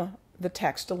from the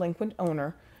tax delinquent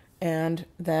owner, and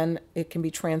then it can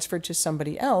be transferred to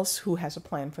somebody else who has a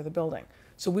plan for the building.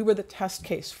 So we were the test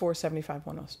case for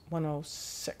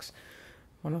 75-106,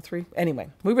 103. Anyway,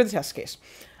 we were the test case.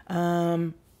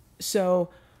 So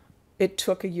it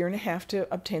took 1.5 years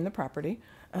to obtain the property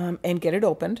and get it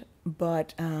opened,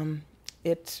 but not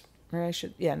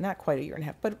quite 1.5 years,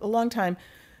 but a long time.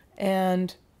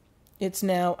 And it's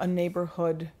now a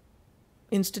neighborhood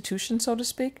institution, so to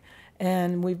speak.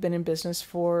 And we've been in business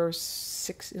for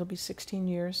it'll be 16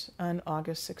 years on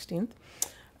August 16th.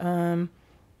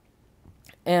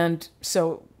 And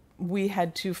so we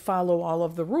had to follow all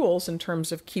of the rules in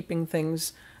terms of keeping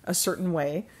things a certain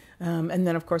way. And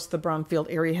then, of course, the brownfield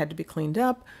area had to be cleaned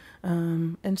up.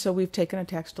 And so we've taken a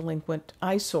tax delinquent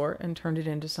eyesore and turned it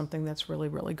into something that's really,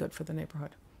 really good for the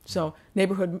neighborhood. So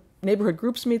neighborhood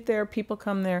groups meet there, people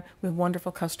come there, we have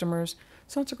wonderful customers.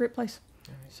 So it's a great place.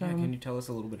 Right. So, yeah, can you tell us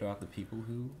a little bit about the people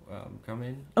who come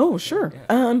in? Oh, sure.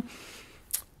 Yeah.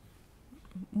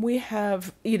 We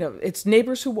have, it's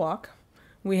neighbors who walk.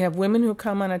 We have women who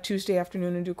come on a Tuesday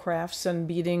afternoon and do crafts and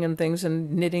beading and things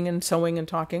and knitting and sewing and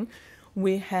talking.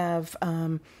 We have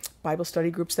Bible study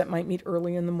groups that might meet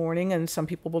early in the morning, and some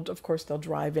people will, of course, they'll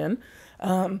drive in.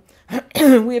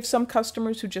 We have some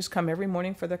customers who just come every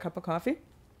morning for their cup of coffee.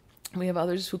 We have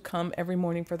others who come every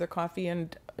morning for their coffee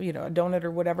and, a donut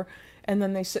or whatever, and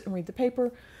then they sit and read the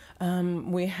paper.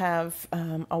 We have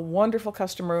a wonderful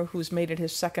customer who's made it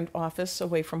his second office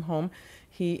away from home.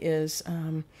 He is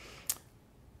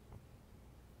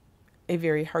a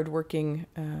very hardworking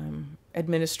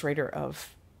administrator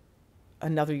of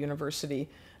another university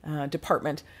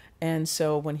department. And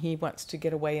so when he wants to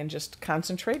get away and just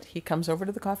concentrate, he comes over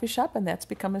to the coffee shop, and that's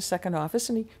become his second office.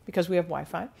 And because we have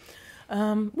Wi-Fi,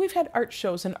 we've had art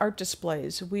shows and art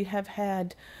displays. We have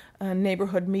had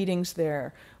neighborhood meetings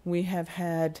there. We have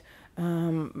had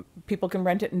people can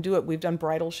rent it and do it. We've done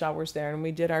bridal showers there, and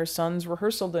we did our son's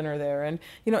rehearsal dinner there. And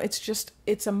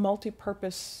it's a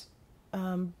multi-purpose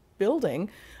building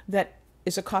that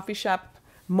is a coffee shop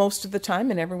most of the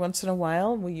time, and every once in a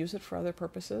while we use it for other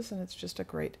purposes, and it's just a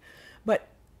great. But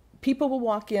people will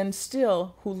walk in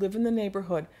still who live in the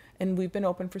neighborhood, and we've been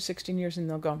open for 16 years, and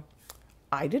they'll go,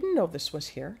 I didn't know this was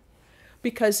here,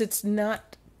 because it's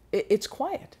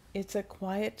quiet. It's a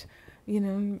quiet,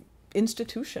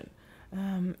 institution.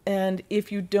 And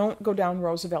if you don't go down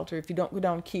Roosevelt, or if you don't go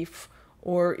down Keefe,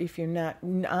 or if you're not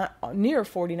near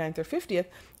 49th or 50th,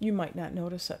 you might not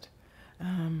notice it.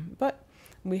 But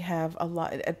we have a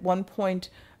lot. At one point,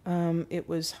 it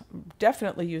was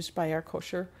definitely used by our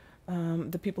kosher,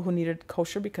 the people who needed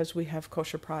kosher, because we have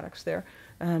kosher products there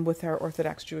with our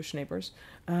Orthodox Jewish neighbors.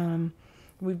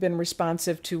 We've been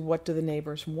responsive to what do the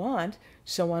neighbors want.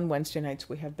 So on Wednesday nights,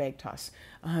 we have bag toss.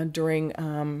 During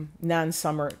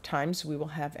non-summer times, we will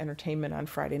have entertainment on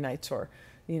Friday nights or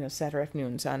Saturday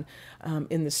afternoons.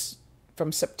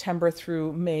 From September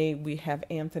through May, we have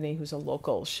Anthony, who's a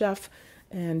local chef,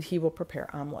 and he will prepare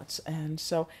omelets. And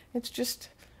so it's just,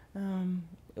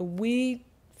 we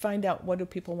find out what do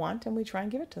people want, and we try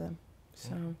and give it to them. So.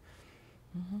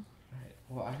 Mm-hmm. Right.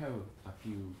 Well, I have a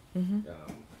few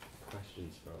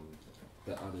questions from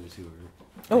the others who are.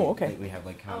 Oh, okay. We have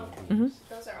how.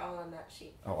 Those are all on that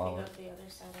sheet. Oh, all of the other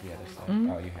side. The other side. Mm-hmm.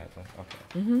 Oh, you had one.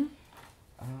 Okay. Mm-hmm.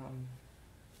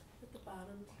 At the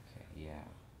bottom. Okay. Yeah.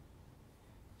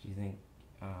 Do you think?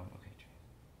 Okay.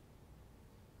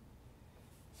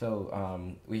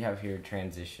 So we have here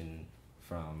transition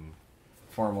from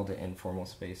formal to informal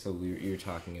space. So you're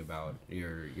talking about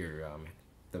your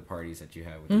the parties that you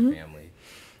have with your family,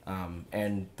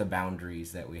 and the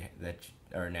boundaries that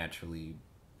are naturally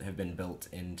have been built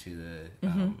into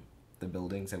the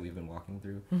buildings that we've been walking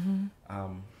through.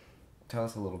 Tell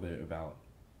us a little bit about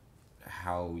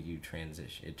how you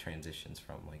transition. It transitions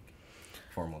from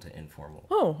formal to informal.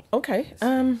 Oh, okay.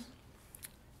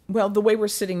 Well, the way we're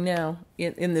sitting now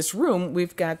in this room,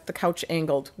 we've got the couch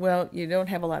angled. Well, you don't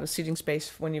have a lot of seating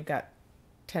space when you've got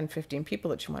 10, 15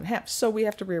 people that you want to have. So we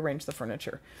have to rearrange the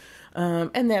furniture.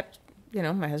 And that,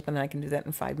 my husband and I can do that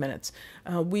in 5 minutes.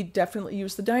 We definitely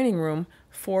use the dining room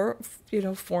for,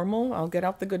 formal. I'll get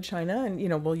out the good china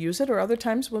and, we'll use it. Or other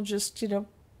times we'll just,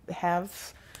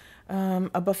 have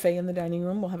a buffet in the dining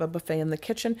room. We'll have a buffet in the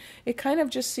kitchen. It kind of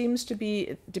just seems to be,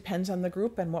 it depends on the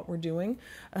group and what we're doing.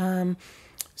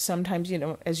 Sometimes,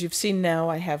 as you've seen now,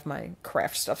 I have my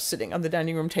craft stuff sitting on the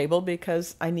dining room table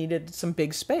because I needed some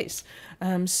big space.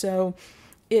 So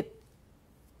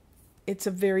it's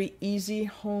a very easy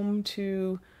home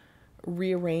to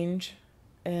rearrange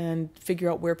and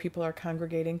figure out where people are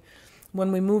congregating.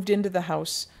 When we moved into the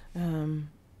house,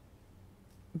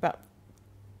 about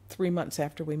 3 months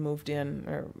after we moved in,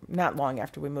 or not long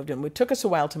after we moved in, it took us a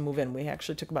while to move in. We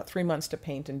actually took about 3 months to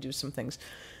paint and do some things.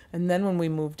 And then when we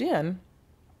moved in,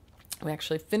 we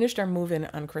actually finished our move-in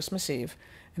on Christmas Eve,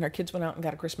 and our kids went out and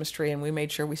got a Christmas tree, and we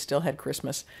made sure we still had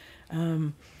Christmas.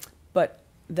 But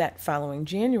that following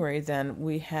January, then,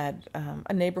 we had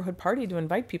a neighborhood party to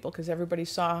invite people because everybody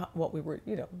saw what we were,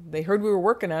 they heard we were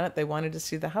working on it. They wanted to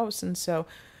see the house. And so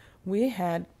we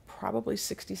had probably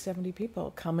 60, 70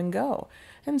 people come and go.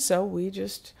 And so we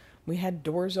had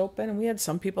doors open, and we had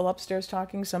some people upstairs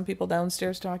talking, some people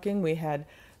downstairs talking. We had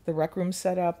the rec room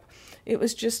set up. It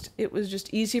was just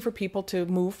easy for people to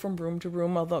move from room to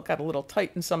room, although it got a little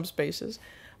tight in some spaces,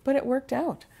 but it worked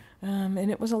out.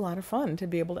 And it was a lot of fun to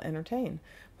be able to entertain.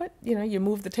 But, you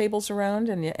move the tables around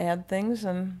and you add things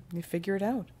and you figure it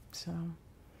out. So.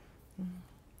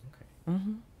 Okay.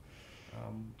 Mm-hmm.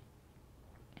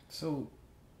 So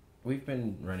we've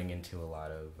been running into a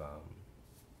lot of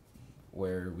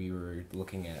where we were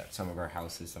looking at some of our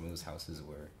houses. Some of those houses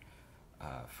were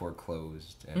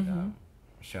foreclosed and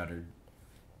shuttered.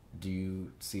 Do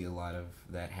you see a lot of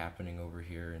that happening over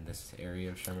here in this area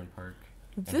of Sherman Park?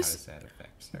 And how This does that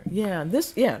affect? Sorry.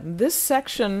 this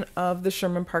section of the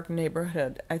Sherman Park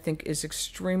neighborhood, I think, is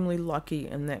extremely lucky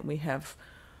in that we have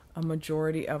a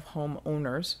majority of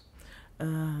homeowners,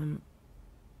 and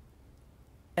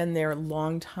they're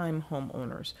longtime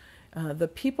homeowners. The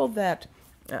people that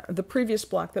the previous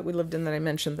block that we lived in that I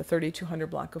mentioned, the 3200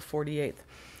 block of 48th,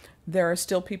 there are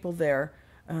still people there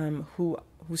who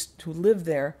lived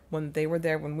there when they were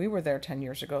there when we were there 10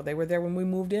 years ago. They were there when we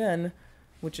moved in,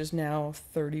 which is now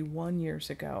 31 years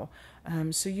ago.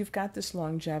 So you've got this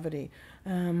longevity.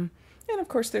 And of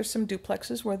course, there's some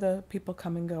duplexes where the people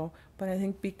come and go. But I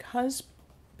think because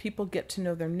people get to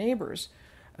know their neighbors,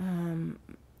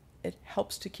 it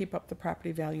helps to keep up the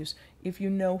property values. If you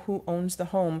know who owns the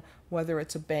home, whether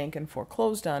it's a bank and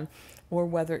foreclosed on, or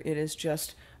whether it is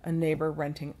just a neighbor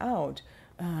renting out,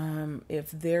 if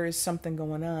there is something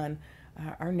going on,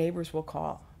 our neighbors will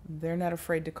call. They're not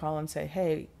afraid to call and say,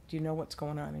 hey, do you know what's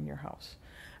going on in your house?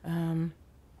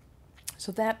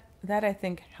 So that I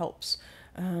think helps.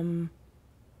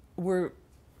 We're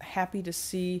happy to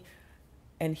see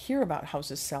and hear about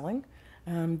houses selling.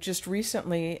 Just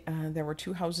recently, there were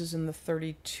 2 houses in the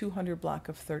 3200 block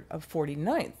of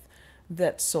 49th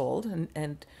that sold,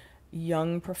 and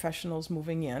young professionals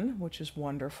moving in, which is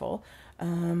wonderful.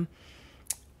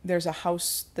 There's a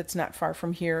house that's not far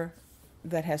from here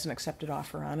that has an accepted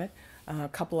offer on it. A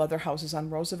couple other houses on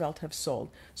Roosevelt have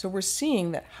sold. So we're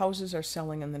seeing that houses are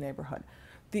selling in the neighborhood.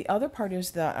 The other part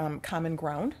is the Common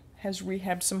Ground has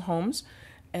rehabbed some homes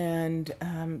and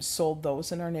sold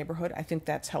those in our neighborhood. I think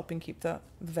that's helping keep the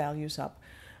values up.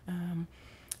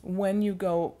 When you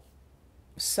go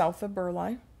south of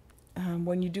Burleigh,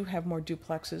 when you do have more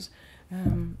duplexes,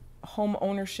 home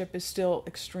ownership is still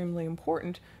extremely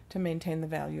important to maintain the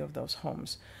value of those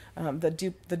homes.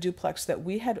 The duplex that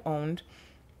we had owned,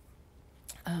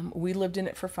 we lived in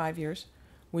it for 5 years.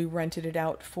 We rented it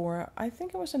out for, I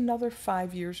think it was another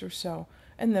 5 years or so.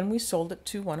 And then we sold it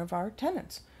to one of our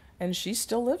tenants. And she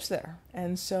still lives there.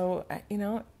 And so,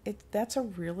 that's a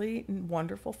really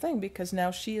wonderful thing, because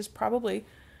now she is probably,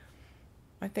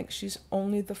 I think she's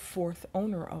only the 4th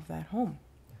owner of that home.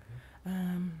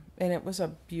 And it was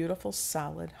a beautiful,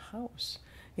 solid house.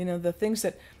 The things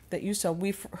that you saw,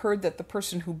 we've heard that the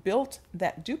person who built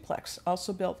that duplex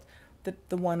also built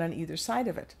the one on either side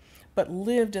of it, but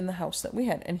lived in the house that we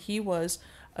had. And he was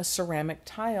a ceramic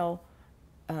tile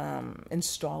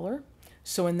installer.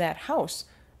 So in that house,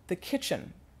 the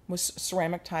kitchen was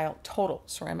ceramic tile, total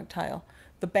ceramic tile.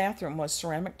 The bathroom was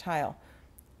ceramic tile,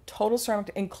 total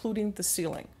ceramic, including the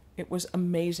ceiling. It was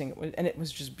amazing. It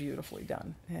was just beautifully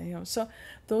done. So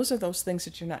those are those things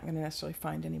that you're not going to necessarily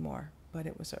find anymore. But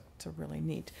it's a really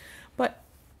neat. But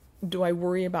do I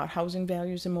worry about housing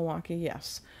values in Milwaukee?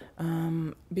 Yes,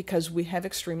 because we have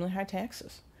extremely high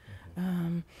taxes.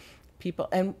 People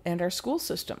and our school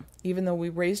system. Even though we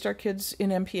raised our kids in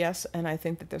MPS, and I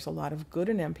think that there's a lot of good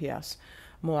in MPS,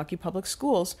 Milwaukee Public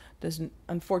Schools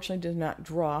unfortunately does not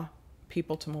draw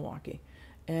people to Milwaukee.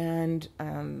 And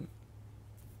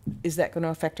is that going to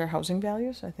affect our housing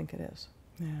values? I think it is.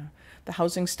 Yeah. The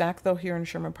housing stock, though, here in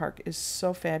Sherman Park is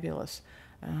so fabulous.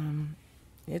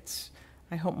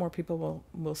 I hope more people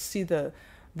will see the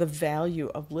value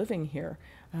of living here.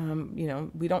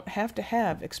 We don't have to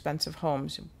have expensive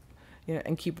homes,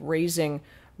 and keep raising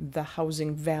the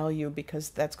housing value, because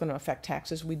that's going to affect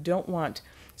taxes. We don't want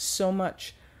so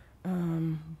much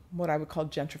what I would call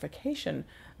gentrification,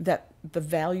 that the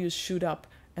values shoot up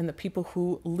and the people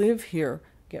who live here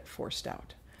get forced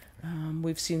out.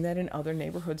 We've seen that in other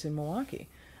neighborhoods in Milwaukee.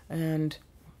 And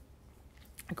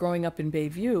growing up in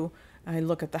Bayview, I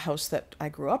look at the house that I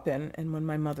grew up in, and when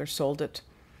my mother sold it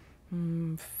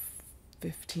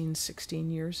 15,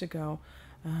 16 years ago,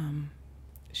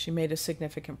 she made a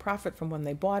significant profit from when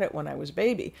they bought it when I was a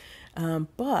baby.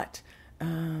 But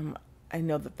I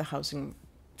know that the housing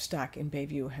stock in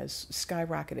Bayview has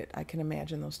skyrocketed. I can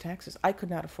imagine those taxes. I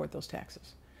could not afford those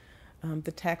taxes.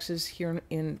 The taxes here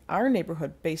in our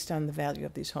neighborhood, based on the value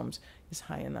of these homes, is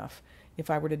high enough. If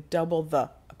I were to double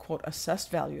the, quote, assessed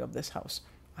value of this house,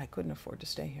 I couldn't afford to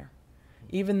stay here.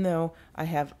 Even though I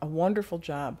have a wonderful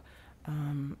job,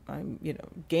 I'm,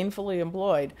 gainfully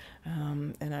employed,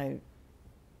 and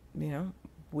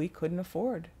we couldn't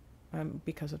afford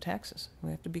because of taxes. We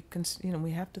have to be,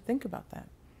 we have to think about that.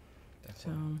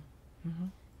 Definitely.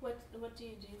 What do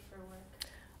you do for work?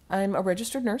 I'm a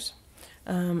registered nurse.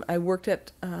 I worked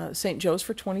at St. Joe's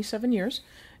for 27 years,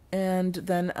 and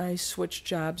then I switched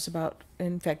jobs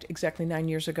exactly 9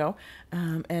 years ago,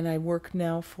 and I work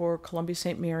now for Columbia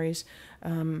St. Mary's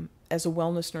as a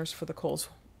wellness nurse for the Coles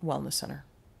Wellness Center.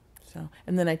 So,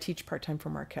 and then I teach part-time for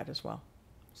Marquette as well.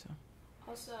 So.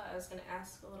 Also, I was going to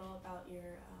ask a little about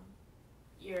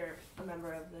you're a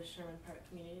member of the Sherman Park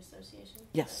Community Association.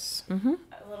 Yes.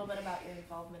 A little bit about your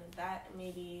involvement in that, and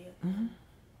maybe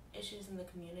issues in the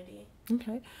community.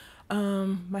 Okay.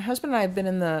 My husband and I have been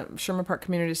in the Sherman Park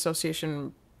Community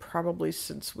Association probably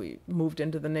since we moved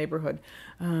into the neighborhood.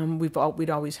 We'd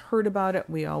always heard about it.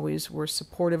 We always were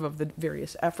supportive of the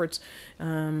various efforts.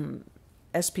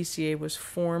 SPCA was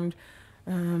formed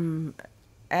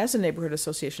as a neighborhood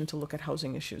association to look at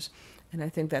housing issues, and I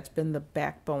think that's been the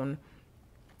backbone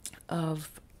of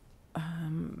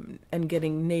and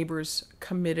getting neighbors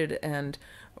committed and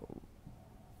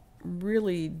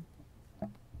really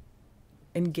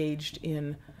engaged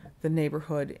in the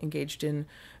neighborhood, engaged in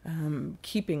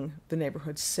keeping the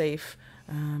neighborhood safe,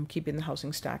 keeping the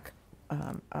housing stock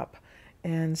up.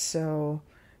 And so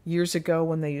years ago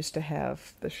when they used to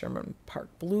have the Sherman Park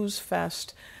Blues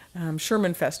Fest,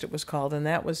 Sherman Fest it was called, and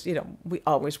that was, we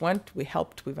always went, we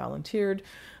helped, we volunteered.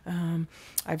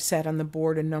 I've sat on the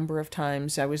board a number of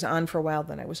times. I was on for a while,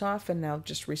 then I was off, and now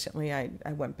just recently I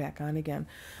went back on again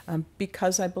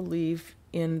because I believe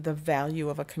in the value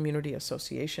of a community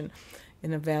association,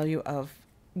 in the value of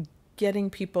getting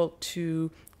people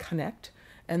to connect.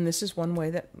 And this is one way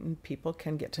that people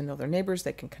can get to know their neighbors.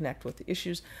 They can connect with the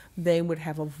issues. They would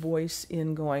have a voice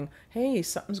in going, hey,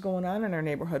 something's going on in our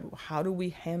neighborhood. How do we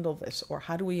handle this? Or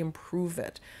how do we improve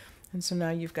it? And so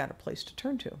now you've got a place to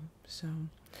turn to. So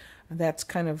that's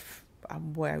kind of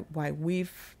why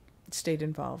we've stayed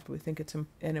involved. We think it's an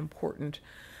important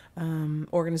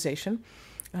organization.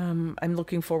 I'm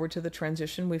looking forward to the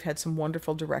transition. We've had some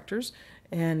wonderful directors,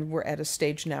 and we're at a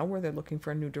stage now where they're looking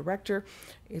for a new director.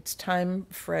 It's time.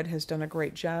 Fred has done a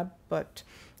great job, but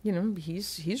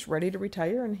he's ready to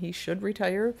retire, and he should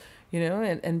retire,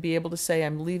 and be able to say,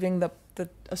 I'm leaving the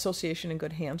association in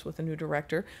good hands with a new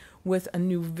director, with a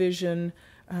new vision,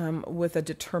 with a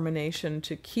determination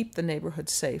to keep the neighborhood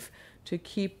safe, to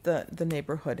keep the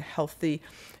neighborhood healthy.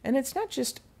 And it's not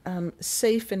just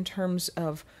safe in terms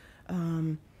of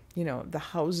the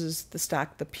houses, the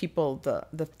stock, the people,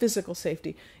 the physical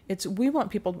safety. We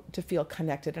want people to feel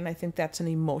connected, and I think that's an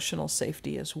emotional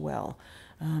safety as well.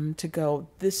 To go,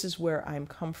 this is where I'm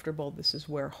comfortable, this is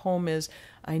where home is,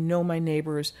 I know my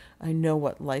neighbors, I know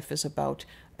what life is about,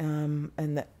 and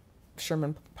that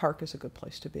Sherman Park is a good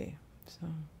place to be.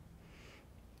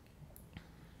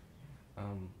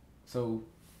 So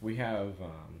we have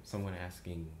someone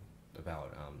asking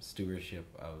about stewardship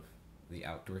of the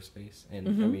outdoor space, and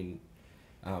I mean,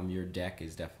 your deck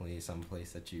is definitely some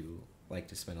place that you like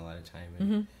to spend a lot of time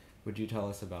in. Would you tell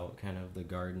us about kind of the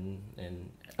garden and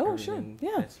everything?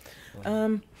 Sure,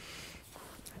 yeah.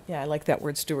 Yeah, I like that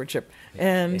word, stewardship.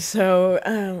 And so,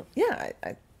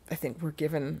 I think we're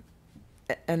given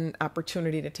an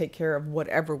opportunity to take care of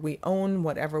whatever we own,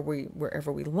 wherever we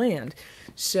land.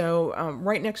 So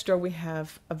right next door we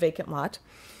have a vacant lot.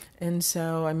 And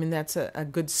so, I mean, that's a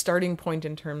good starting point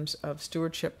in terms of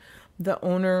stewardship. The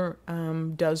owner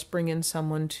does bring in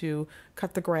someone to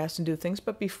cut the grass and do things,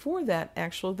 but before that,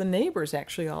 the neighbors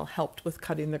actually all helped with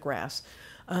cutting the grass.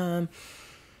 But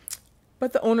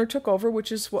the owner took over,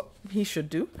 which is what he should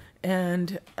do.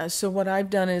 And so what I've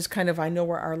done is I know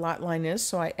where our lot line is,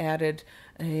 so I added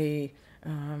a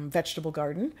vegetable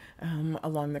garden.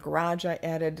 Along the garage, I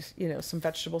added, some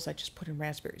vegetables. I just put in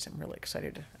raspberries. I'm really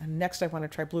excited. And next I want to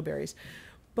try blueberries.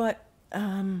 But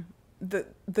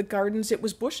the gardens, it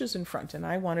was bushes in front, and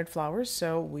I wanted flowers,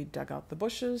 so we dug out the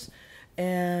bushes,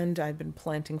 and I've been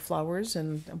planting flowers,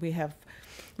 and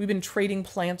we've been trading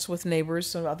plants with neighbors,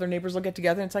 so other neighbors will get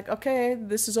together, and it's like, okay,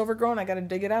 this is overgrown, I got to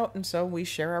dig it out, and so we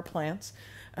share our plants.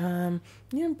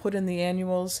 Put in the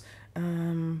annuals,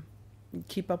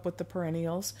 keep up with the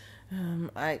perennials.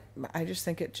 I just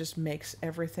think it just makes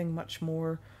everything much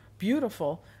more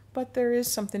beautiful, but there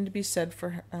is something to be said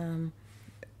for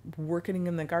working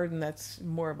in the garden that's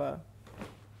more of a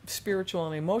spiritual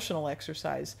and emotional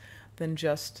exercise than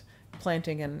just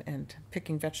planting and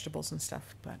picking vegetables and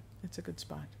stuff, but it's a good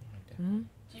spot. Do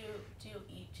you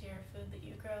eat your food that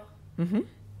you grow?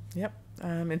 Yep.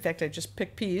 In fact, I just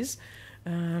picked peas.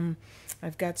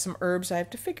 I've got some herbs. I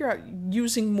have to figure out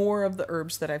using more of the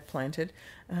herbs that I've planted,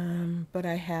 but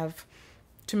I have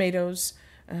tomatoes,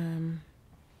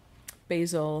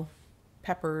 basil,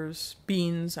 peppers,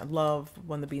 beans. I love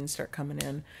when the beans start coming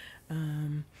in.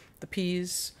 The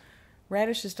peas,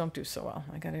 radishes don't do so well.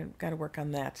 I gotta work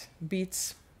on that.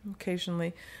 Beets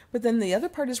occasionally, but then the other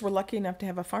part is we're lucky enough to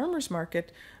have a farmers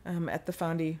market at the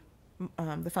Fondy.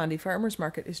 The Fondy Farmers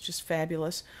Market is just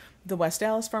fabulous. The West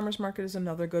Allis Farmers Market is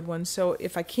another good one. So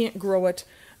if I can't grow it,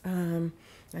 I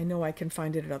know I can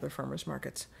find it at other farmers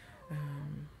markets.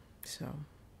 So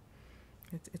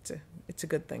it's a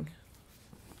good thing.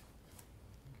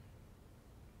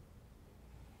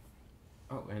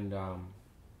 Oh, and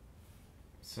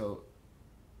so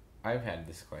I've had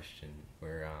this question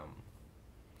where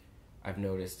I've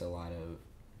noticed a lot of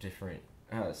different.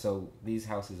 So these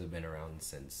houses have been around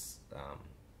since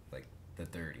like the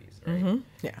 30s, right? Mm-hmm.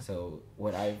 Yeah. So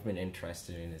what I've been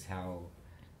interested in is how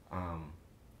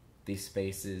these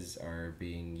spaces are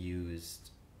being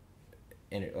used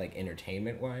like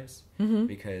entertainment wise, Mm-hmm.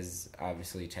 because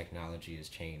obviously technology has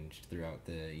changed throughout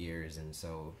the years, and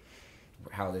so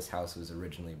how this house was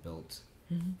originally built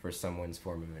Mm-hmm. for someone's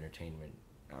form of entertainment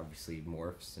obviously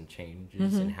morphs and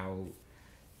changes. Mm-hmm. And how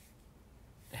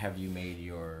have you made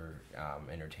your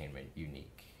entertainment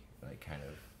unique, like kind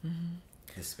of Mm-hmm.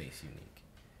 the space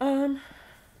unique?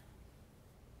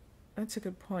 That's a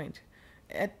good point.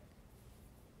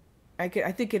 I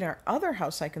think in our other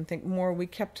house I can think more.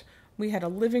 We had a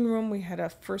living room, we had a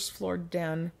first floor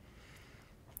den,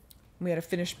 we had a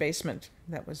finished basement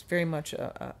that was very much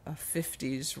a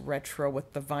 50s retro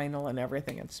with the vinyl and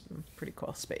everything. It's a pretty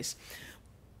cool space.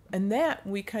 And that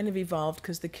we kind of evolved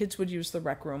because the kids would use the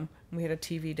rec room. We had a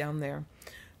TV down there.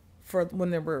 For when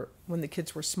the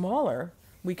kids were smaller,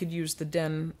 we could use the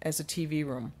den as a TV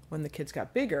room. When the kids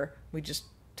got bigger, we just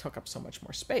took up so much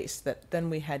more space that then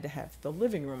we had to have the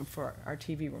living room for our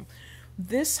TV room.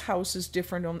 This house is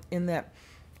different in that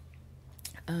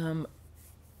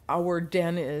our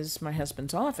den is my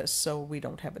husband's office, so we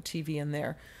don't have a TV in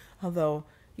there. Although,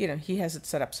 he has it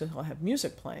set up so he'll have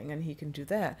music playing and he can do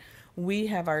that. We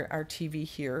have our TV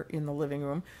here in the living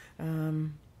room.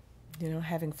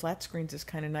 Having flat screens is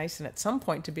kind of nice, and at some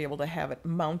point to be able to have it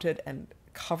mounted and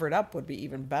covered up would be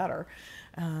even better.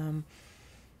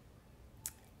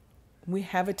 We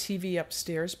have a TV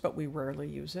upstairs, but we rarely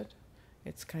use it.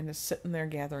 It's kind of sitting there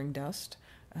gathering dust.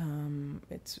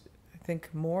 It's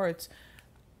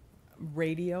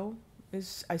radio.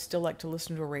 I still like to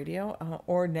listen to a radio,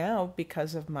 or now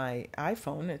because of my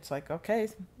iPhone, it's like, okay,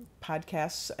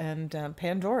 podcasts and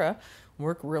Pandora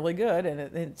work really good,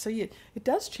 and so it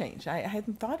does change. I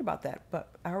hadn't thought about that, but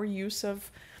our use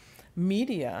of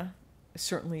media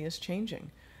certainly is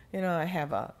changing. I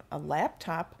have a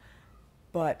laptop,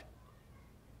 but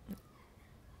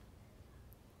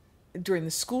during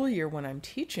the school year when I'm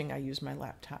teaching, I use my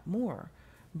laptop more.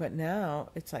 But now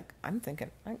it's like I'm thinking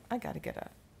I got to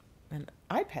get an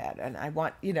iPad, and I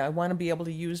want to be able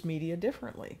to use media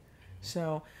differently,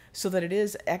 so that it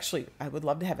is actually, I would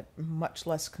love to have it much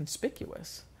less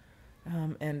conspicuous,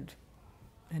 and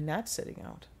not sitting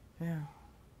out. Yeah,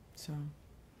 so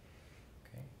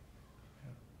Okay.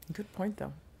 good point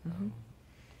though. Mm-hmm.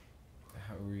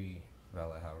 How are we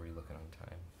looking on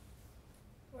time?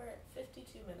 We're at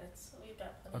 52 minutes. So we've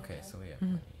got plenty Okay, of time. so we have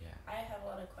Mm-hmm. plenty. Yeah. I have a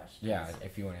lot of questions. Yeah.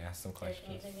 If you want to ask some questions.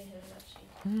 Can you maybe hand that sheet?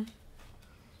 Mm-hmm.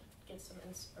 Get some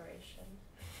inspiration.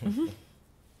 Mm-hmm.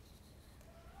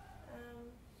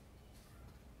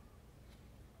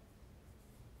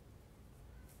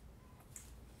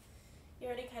 You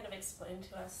already kind of explained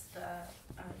to us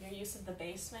your use of the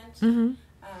basement. Mm-hmm.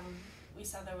 We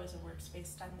saw there was a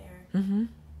workspace down there. Mm-hmm.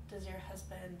 Does your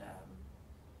husband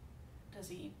does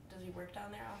he work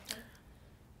down there often?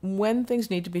 When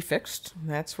things need to be fixed,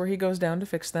 that's where he goes down to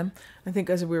fix them. I think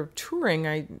as we were touring,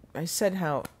 I said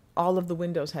how all of the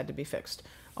windows had to be fixed,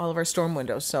 all of our storm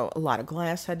windows. So a lot of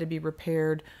glass had to be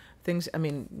repaired.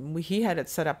 He had it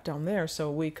set up down there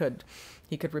so he could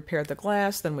repair the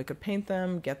glass, then we could paint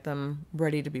them, get them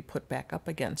ready to be put back up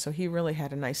again. So he really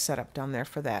had a nice setup down there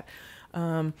for that.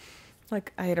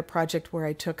 Like I had a project where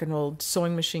I took an old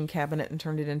sewing machine cabinet and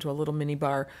turned it into a little mini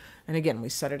bar. And again, we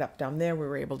set it up down there. We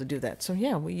were able to do that. So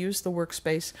yeah, we use the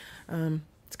workspace.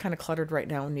 It's kind of cluttered right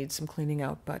now and needs some cleaning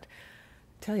out. But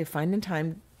I tell you, finding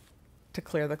time to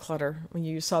clear the clutter. When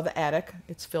you saw the attic,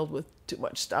 it's filled with too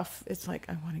much stuff. It's like,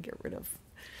 I want to get rid of.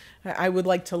 I would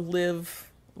like to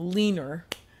live leaner.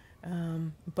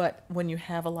 But when you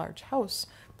have a large house,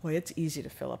 boy, it's easy to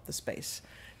fill up the space.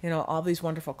 All these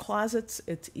wonderful closets,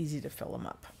 it's easy to fill them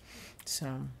up.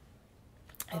 So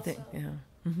I think, yeah.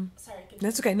 Mm-hmm. Sorry.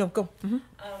 That's okay. No, go. Mm-hmm.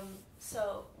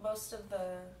 So most of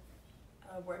the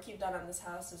work you've done on this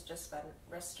house has just been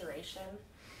restoration.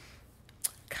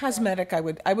 Cosmetic, I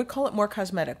would call it more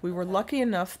cosmetic. We were lucky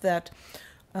enough that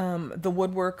the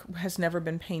woodwork has never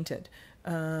been painted.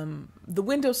 The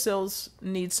windowsills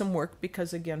need some work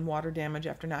because, again, water damage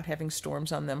after not having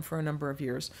storms on them for a number of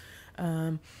years.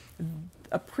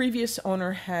 A previous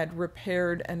owner had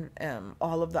repaired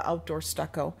all of the outdoor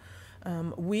stucco.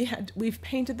 We've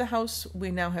painted the house.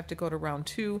 We now have to go to round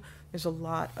 2. There's a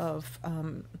lot of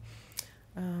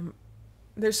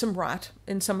there's some rot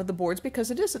in some of the boards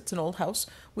because it's an old house.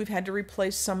 We've had to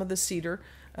replace some of the cedar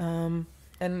and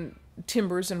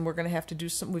timbers, and we're going to have to do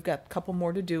some. We've got a couple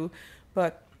more to do,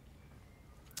 but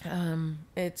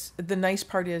it's the nice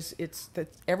part is it's that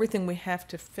everything we have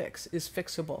to fix is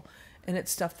fixable, and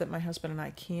it's stuff that my husband and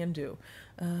I can do.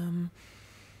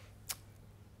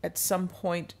 At some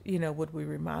point, would we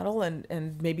remodel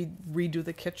and maybe redo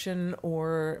the kitchen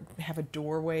or have a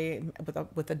doorway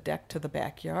with a deck to the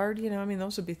backyard? I mean,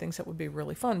 those would be things that would be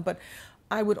really fun. But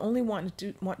I would only want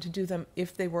to do them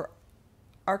if they were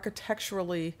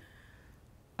architecturally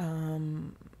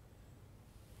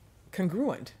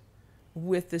congruent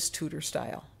with this Tudor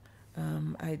style.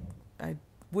 I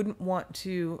wouldn't want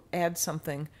to add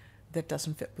something that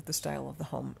doesn't fit with the style of the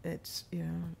home. It's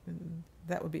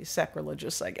that would be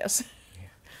sacrilegious, I guess.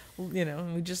 Yeah.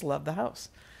 We just love the house.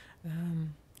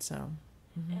 So.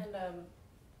 Mm-hmm. And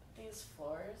these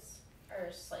floors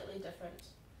are slightly different.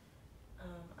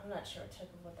 I'm not sure what type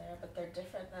of wood they are, but they're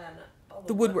different than all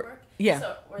the woodwork. Yeah.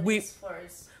 So were these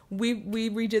floors? We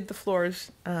redid the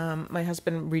floors. My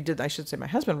husband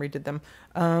redid them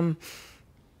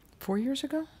 4 years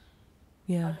ago.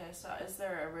 Yeah. Okay, so is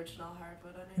there original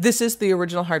hardwood underneath? This is the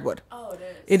original hardwood. Oh, it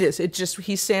is. It is. It just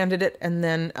he sanded it and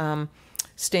then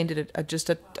stained it just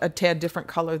a tad different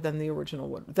color than the original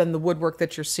wood, than the woodwork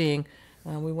that you're seeing.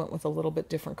 We went with a little bit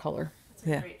different color. It's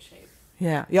a great shape.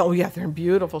 Yeah. Yeah. Oh, yeah. They're in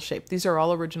beautiful shape. These are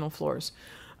all original floors,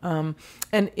 and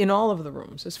in all of the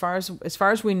rooms, as far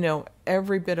as we know,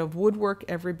 every bit of woodwork,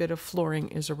 every bit of flooring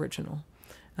is original,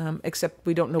 except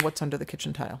we don't know what's under the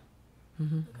kitchen tile.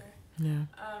 Mm-hmm. Okay. Yeah.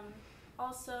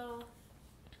 Also,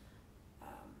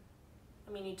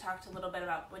 I mean, you talked a little bit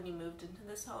about when you moved into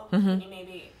this home. Mm-hmm. Can you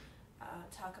maybe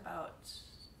talk about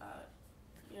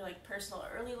your personal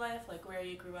early life, like where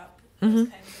you grew up, those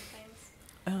Mm-hmm. kinds of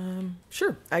things?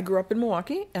 Sure. I grew up in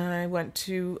Milwaukee, and I went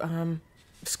to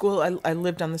school. I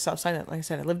lived on the south side. Like I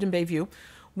said, I lived in Bayview.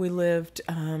 We lived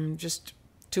just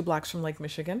 2 blocks from Lake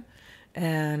Michigan,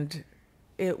 and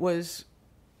it was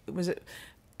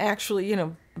actually,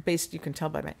 based, you can tell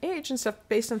by my age and stuff,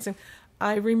 based on something.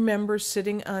 I remember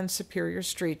sitting on Superior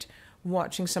Street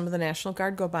watching some of the National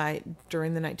Guard go by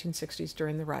during the 1960s,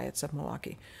 during the riots of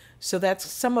Milwaukee. So that's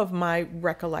some of my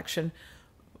recollection.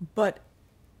 But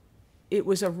it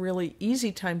was a really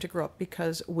easy time to grow up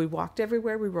because we walked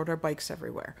everywhere, we rode our bikes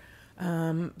everywhere.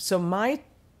 So my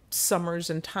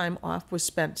summers and time off was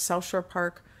spent South Shore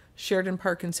Park, Sheridan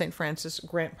Park in St. Francis,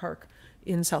 Grant Park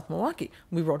in South Milwaukee.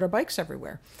 We rode our bikes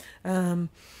everywhere.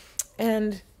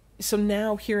 And so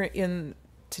now here in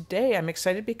today, I'm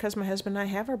excited because my husband and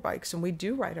I have our bikes, and we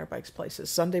do ride our bikes places.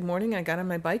 Sunday morning, I got on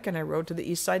my bike and I rode to the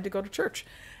east side to go to church.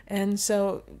 And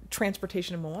so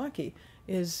transportation in Milwaukee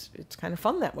it's kind of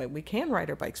fun that way. We can ride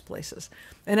our bikes places.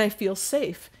 And I feel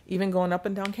safe even going up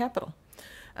and down Capitol.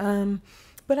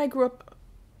 But I grew up,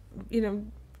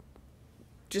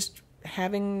 just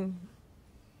having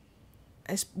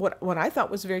what I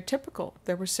thought was very typical.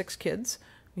 There were 6 kids.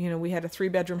 We had a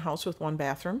 3-bedroom house with 1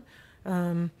 bathroom.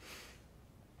 And,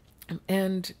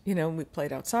 we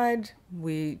played outside.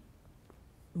 We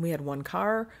had 1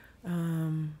 car.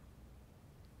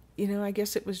 I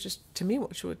guess it was just, to me,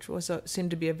 which seemed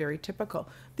to be a very typical.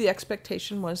 The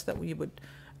expectation was that we would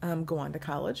go on to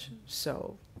college.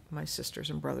 So my sisters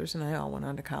and brothers and I all went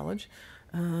on to college.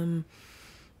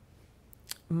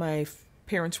 My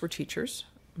parents were teachers.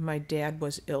 My dad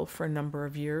was ill for a number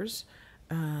of years.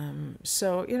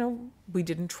 So, we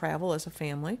didn't travel as a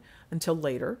family until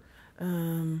later.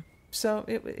 So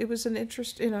it was an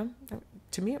interest,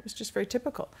 to me it was just very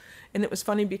typical. And it was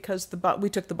funny because we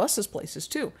took the buses places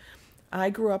too. I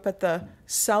grew up at the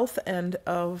south end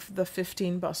of the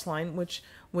 15 bus line, which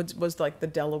was like the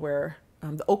Delaware,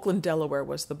 the Oakland, Delaware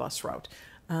was the bus route,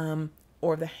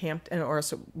 or the Hampton, or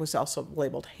it was also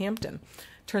labeled Hampton.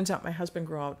 Turns out my husband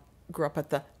grew up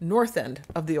at the north end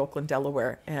of the Oakland,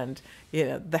 Delaware, and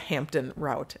the Hampton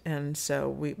route, and so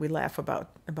we laugh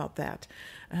about that.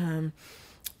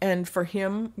 And for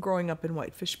him, growing up in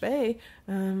Whitefish Bay,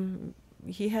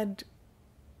 he had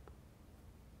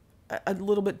a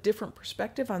little bit different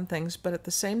perspective on things, but at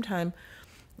the same time,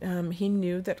 he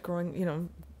knew that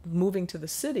moving to the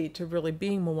city to really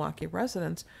being Milwaukee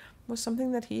residents was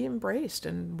something that he embraced,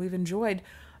 and we've enjoyed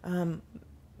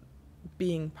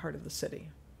being part of the city.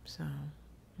 So,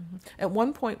 At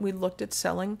one point, we looked at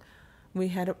selling. We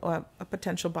had a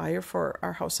potential buyer for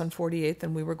our house on 48th,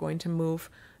 and we were going to move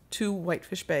to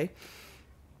Whitefish Bay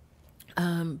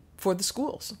for the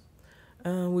schools.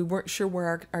 We weren't sure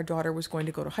where our daughter was going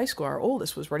to go to high school. Our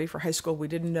oldest was ready for high school. We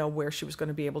didn't know where she was going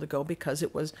to be able to go because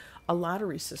it was a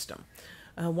lottery system.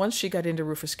 Once she got into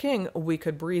Rufus King, we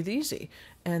could breathe easy.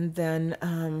 And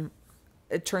then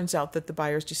it turns out that the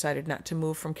buyers decided not to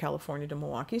move from California to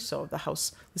Milwaukee, so the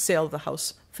sale of the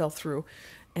house fell through.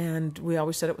 And we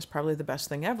always said it was probably the best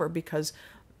thing ever, because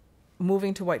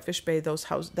moving to Whitefish Bay,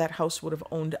 that house would have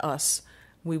owned us.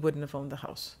 We wouldn't have owned the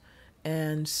house.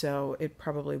 And so it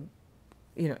probably,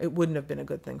 it wouldn't have been a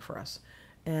good thing for us.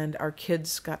 And our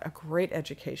kids got a great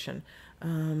education.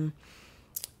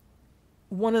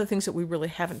 One of the things that we really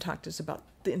haven't talked is about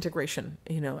the integration,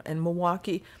 and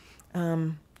Milwaukee.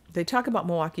 They talk about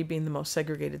Milwaukee being the most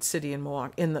segregated city in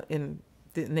the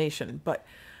nation, but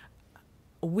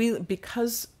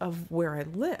because of where I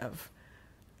live,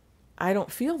 I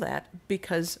don't feel that,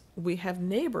 because we have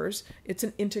neighbors. It's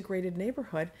an integrated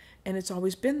neighborhood, and it's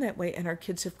always been that way, and our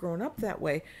kids have grown up that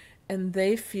way, and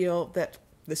they feel that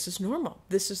this is normal.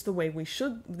 This is the way we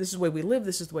live.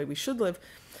 This is the way we should live.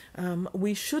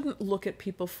 We shouldn't look at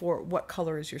people for what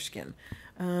color is your skin,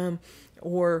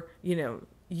 or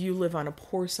you live on a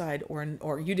poor side,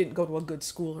 or you didn't go to a good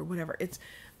school, or whatever.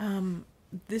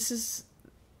 This is,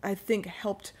 I think,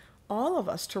 helped all of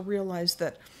us to realize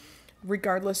that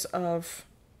regardless of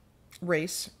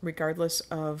race, regardless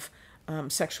of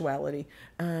sexuality,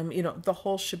 the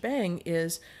whole shebang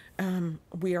is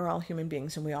we are all human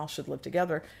beings, and we all should live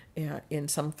together in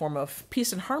some form of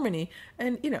peace and harmony.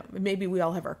 And, maybe we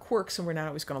all have our quirks, and we're not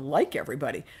always going to like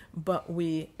everybody, but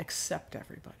we accept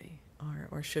everybody,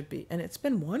 or should be. And it's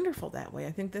been wonderful that way.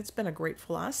 I think that's been a great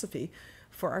philosophy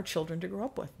for our children to grow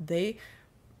up with. They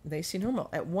see normal.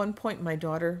 At one point, my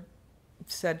daughter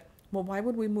said, well, why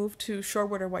would we move to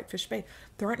Shorewood or Whitefish Bay?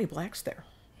 There aren't any blacks there.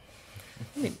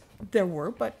 I mean, there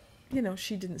were, but,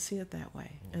 she didn't see it that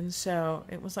way. And so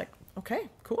it was like, okay,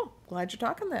 cool. Glad you're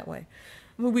talking that way.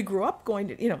 I mean, we grew up going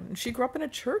to, she grew up in a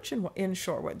church in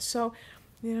Shorewood. So,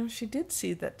 she did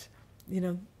see that,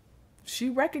 she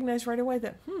recognized right away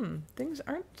that, things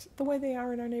aren't the way they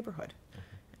are in our neighborhood.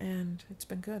 And it's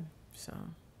been good, so.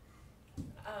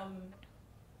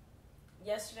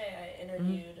 Yesterday I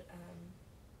interviewed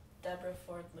Deborah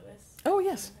Ford Lewis. Oh,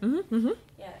 yes. Mm-hmm, mm-hmm.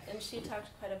 Yeah, and she talked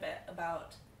quite a bit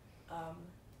about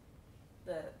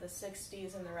the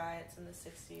 60s and the riots in the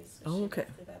 60s. So oh, okay. She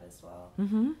went through that as well.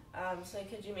 Mm-hmm. So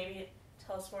could you maybe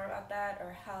tell us more about that,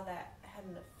 or how that had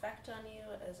an effect on you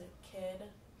as a kid?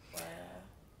 Or,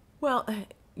 Well,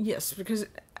 yes, because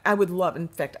I would love, in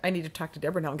fact, I need to talk to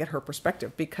Deborah now and get her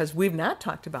perspective, because we've not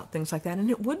talked about things like that, and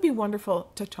it would be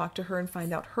wonderful to talk to her and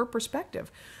find out her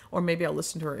perspective, or maybe I'll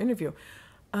listen to her interview.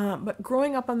 But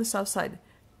growing up on the South Side,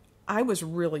 I was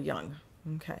really young,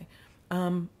 okay?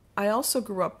 I also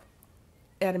grew up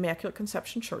at Immaculate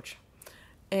Conception Church,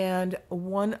 and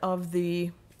one of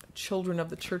the children of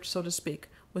the church, so to speak,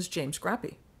 was James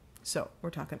Grappy. So we're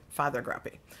talking Father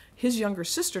Grappy. His younger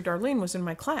sister, Darlene, was in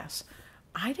my class.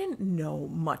 I didn't know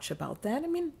much about that. I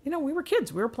mean, we were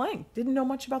kids. We were playing. Didn't know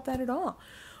much about that at all.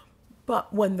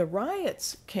 But when the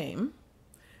riots came,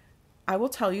 I will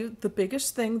tell you, the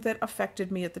biggest thing that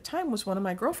affected me at the time was one of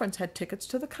my girlfriends had tickets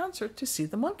to the concert to see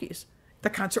the Monkees. The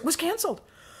concert was canceled.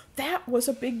 That was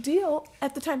a big deal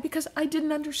at the time, because I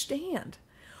didn't understand.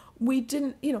 We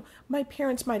didn't, my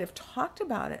parents might have talked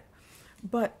about it,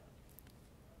 but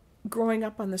growing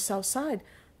up on the South Side,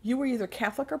 you were either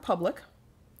Catholic or public,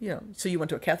 so you went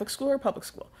to a Catholic school or a public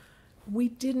school. We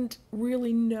didn't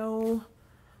really know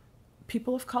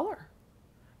people of color,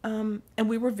 and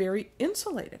we were very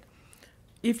insulated.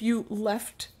 If you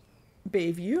left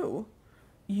Bayview,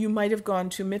 you might have gone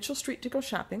to Mitchell Street to go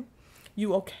shopping.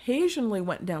 You occasionally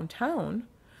went downtown.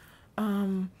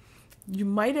 You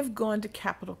might have gone to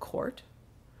Capitol Court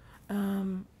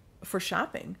for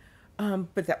shopping,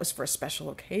 but that was for a special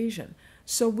occasion.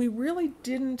 So we really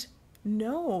didn't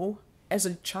know, as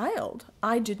a child,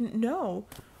 I didn't know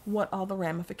what all the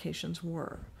ramifications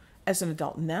were. As an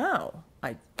adult now,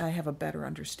 I have a better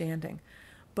understanding.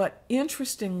 But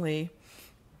interestingly,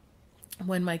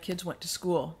 when my kids went to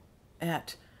school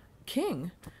at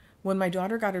King, when my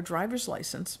daughter got her driver's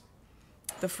license,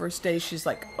 the first day she's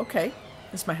like, okay,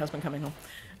 this is my husband coming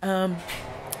home.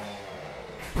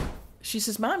 She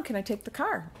says, Mom, can I take the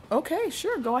car? Okay,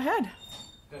 sure, go ahead.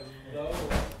 Hello.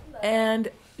 And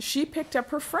she picked up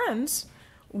her friends.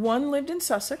 One lived in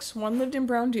Sussex, one lived in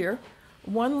Brown Deer,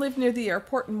 one lived near the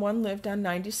airport, and one lived on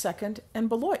 92nd and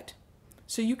Beloit.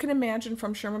 So you can imagine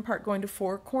from Sherman Park going to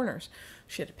Four Corners.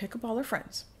 She had to pick up all her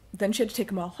friends. Then she had to take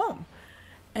them all home.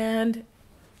 And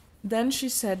then she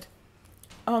said,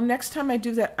 oh, next time I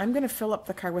do that, I'm going to fill up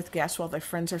the car with gas while their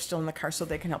friends are still in the car so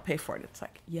they can help pay for it. It's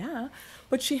like, yeah.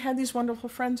 But she had these wonderful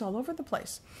friends all over the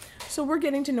place. So we're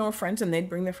getting to know her friends, and they'd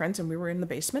bring their friends, and we were in the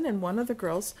basement, and one of the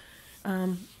girls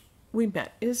we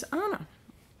met is Anna.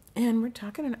 And we're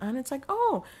talking and it's like,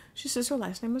 oh, she says her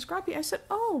last name was Grappy. I said,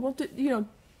 oh, well, do you know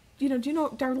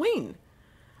Darlene?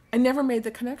 I never made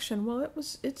the connection. Well,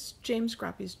 it's James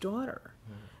Grappy's daughter.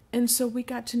 And so we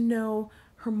got to know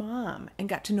her mom and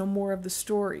got to know more of the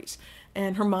stories.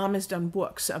 And her mom has done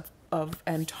books of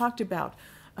and talked about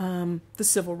the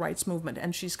civil rights movement.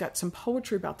 And she's got some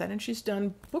poetry about that. And she's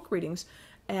done book readings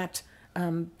at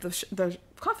the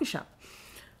coffee shop.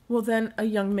 Well, then a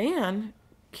young man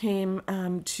came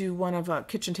to one of a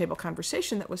kitchen table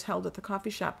conversation that was held at the coffee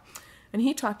shop. And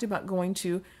he talked about going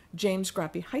to James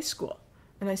Grappy High School.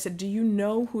 And I said, do you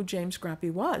know who James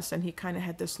Grappy was? And he kind of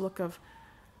had this look of,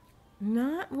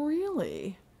 not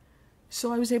really.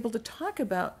 So I was able to talk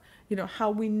about,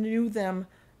 how we knew them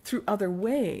through other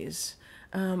ways.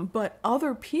 But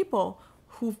other people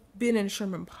who've been in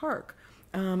Sherman Park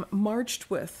marched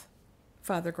with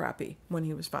Father Grappy when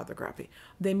he was Father Grappy.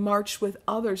 They marched with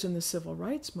others in the civil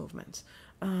rights movements.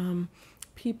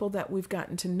 People that we've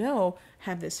gotten to know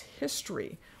have this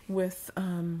history with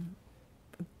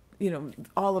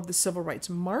all of the civil rights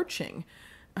marching,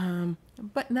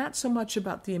 but not so much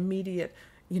about the immediate,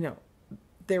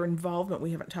 their involvement.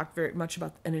 We haven't talked very much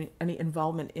about any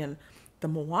involvement in the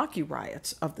Milwaukee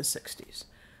riots of the 60s,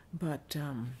 but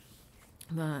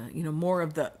more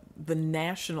of the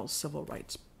national civil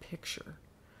rights picture.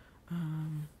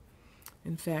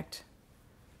 In fact,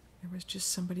 there was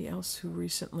just somebody else who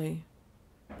recently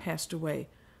passed away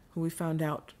who we found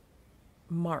out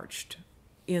marched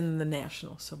in the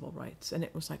national civil rights. And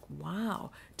it was like,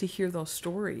 wow, to hear those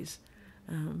stories.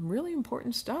 Really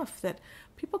important stuff that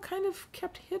people kind of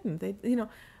kept hidden. They,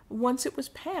 once it was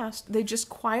passed, they just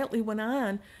quietly went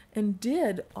on and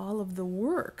did all of the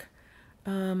work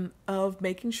of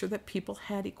making sure that people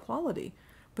had equality,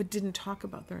 but didn't talk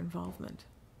about their involvement.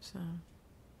 So,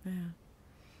 yeah.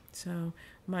 So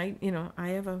I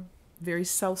have a very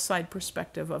South Side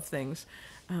perspective of things.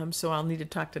 So I'll need to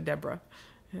talk to Deborah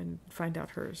and find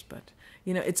out hers. But,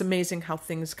 it's amazing how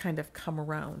things kind of come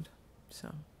around.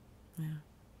 So, yeah.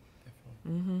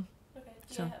 Definitely. Mm-hmm. Okay.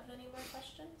 Do you have any more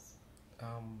questions?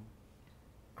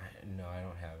 No, I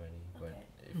don't have any. But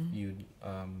Okay.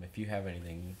 if you have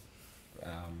anything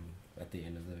at the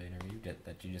end of the interview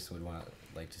that you just would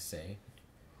like to say.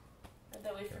 Or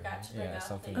that we forgot to bring up.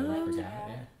 Something that that you'd we like to forgot.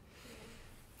 add?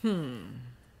 Yeah.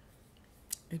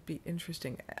 It'd be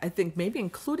interesting. I think maybe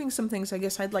including some things, I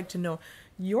guess I'd like to know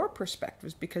your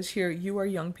perspectives, because here you are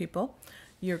young people.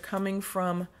 You're coming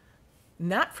from,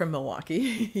 not from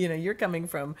Milwaukee, you're coming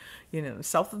from,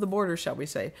 south of the border, shall we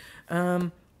say.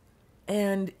 And,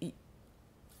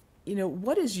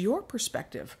 what is your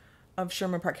perspective of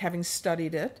Sherman Park, having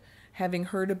studied it, having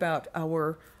heard about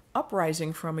our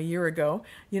uprising from a year ago?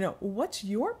 What's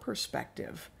your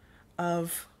perspective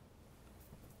of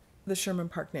the Sherman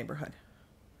Park neighborhood?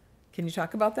 Can you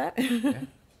talk about that? Yeah,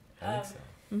 I think so.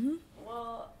 Mm-hmm.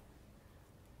 Well,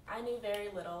 I knew very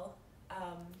little.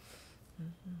 I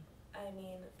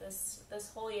mean, this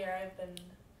whole year I've been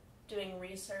doing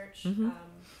research on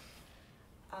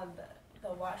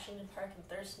the Washington Park and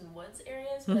Thurston Woods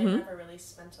areas, but I never really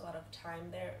spent a lot of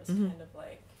time there. It was kind of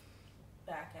like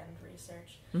back-end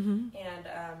research. And,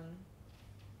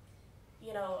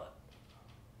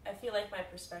 I feel like my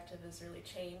perspective has really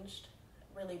changed,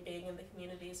 really being in the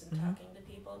communities and talking to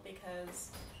people, because,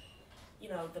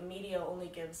 the media only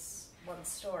gives one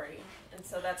story. And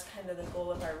so that's kind of the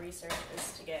goal of our research,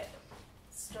 is to get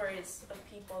stories of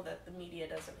people that the media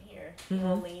doesn't hear. You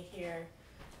only hear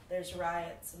there's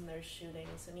riots and there's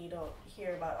shootings, and you don't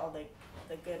hear about all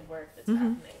the good work that's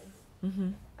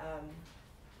happening.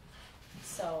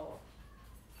 So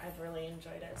I've really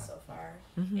enjoyed it so far.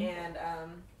 And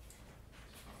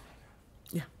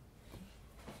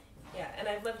yeah, and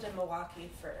I've lived in Milwaukee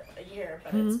for a year,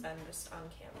 but it's been just on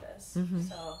campus.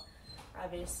 So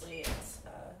obviously it's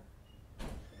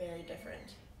very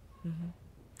different.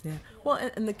 Yeah. Well,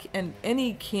 and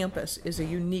any campus is a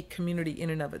unique community in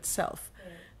and of itself.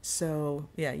 So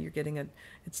yeah,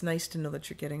 it's nice to know that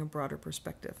you're getting a broader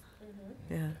perspective.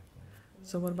 Yeah.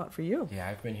 So what about for you? Yeah,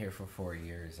 I've been here for 4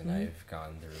 years, and I've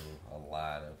gone through a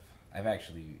lot of.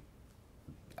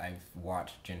 I've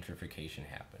watched gentrification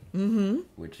happen,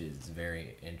 which is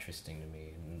very interesting to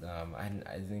me. And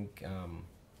I think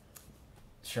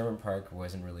Sherman Park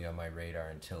wasn't really on my radar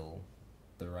until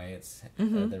the riots.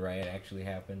 The riot actually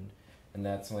happened, and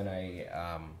that's when I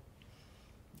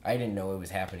didn't know it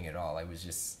was happening at all. I was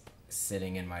just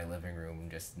sitting in my living room,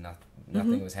 just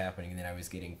nothing was happening, and then I was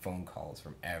getting phone calls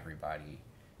from everybody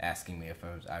asking me if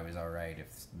I was all right, if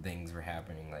things were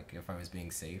happening, like if I was being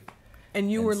safe. And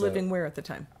you were living where at the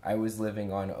time? I was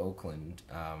living on Oakland,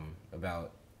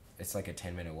 it's like a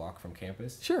 10-minute walk from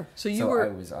campus. Sure. So I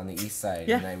was on the east side,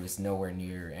 Yeah. and I was nowhere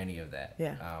near any of that.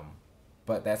 Yeah.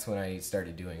 But that's when I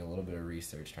started doing a little bit of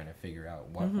research, trying to figure out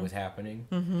what Mm-hmm. was happening.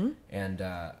 Mm-hmm. And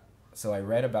so I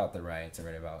read about the riots, I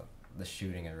read about the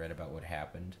shooting, I read about what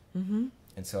happened. Mm-hmm.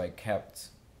 And so I kept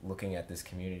looking at this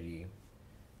community,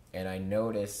 and I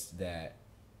noticed that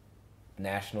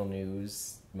national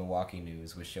news, Milwaukee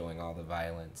news, was showing all the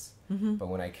violence. Mm-hmm. But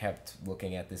when I kept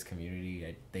looking at this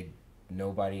community,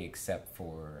 nobody except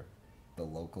for the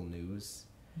local news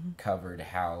Mm-hmm. covered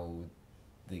how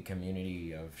the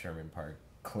community of Sherman Park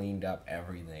cleaned up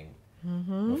everything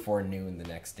Mm-hmm. before noon the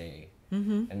next day.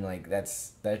 Mm-hmm. And like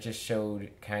that just showed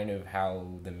kind of how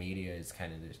the media is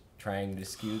kind of just trying to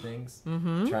skew things,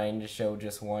 Mm-hmm. trying to show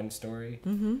just one story.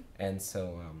 Mm-hmm. And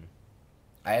so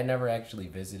I had never actually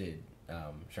visited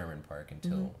Sherman Park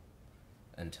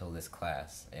until this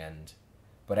class,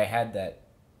 but I had that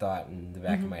thought in the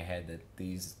back Mm-hmm. of my head that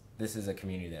this is a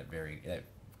community that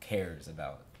cares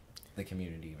about the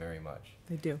community very much.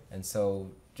 They do. And so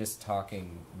just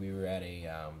talking, we were at a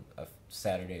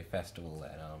Saturday festival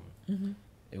at Mm-hmm.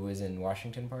 it was in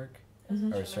Washington Park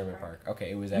Mm-hmm. or Sherman Park.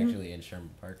 Okay, it was actually in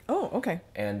Sherman Park. Oh, okay.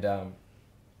 And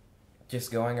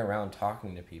just going around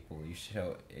talking to people, you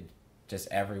show it. Just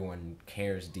everyone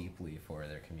cares deeply for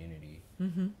their community.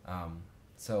 Mm-hmm.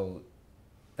 So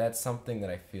that's something that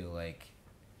I feel like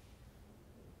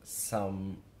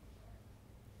some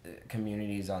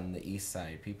communities on the east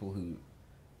side, people who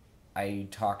I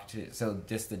talk to, so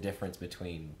just the difference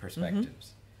between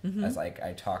perspectives. Mm-hmm. As like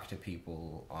I talk to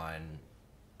people on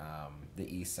the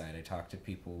east side, I talk to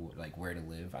people like where to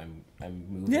live. I'm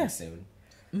moving Yeah. soon,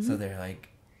 Mm-hmm. so they're like,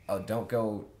 oh, don't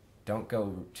go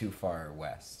too far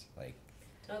west. Like,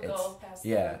 Don't it's- go past the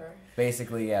yeah, river.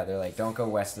 basically, yeah. They're like, don't go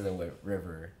west of the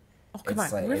river. Oh, come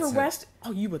It's on. like- River it's a- West?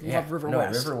 Oh, you would love River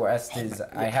West. River West is.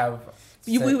 I have.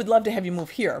 We would love to have you move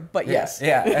here, but Yeah, yes.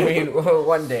 Yeah, I mean,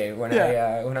 one day when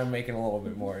Yeah. when I'm making a little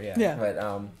bit more, yeah. Yeah.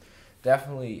 But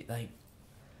definitely, like,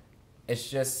 it's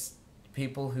just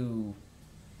people who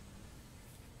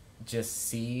just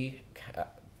see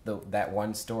that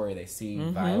one story. They see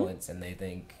Mhm. violence and they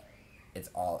think it's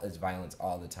violence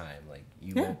all the time. Like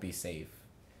you Yeah. won't be safe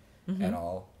Mhm. at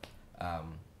all.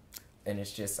 And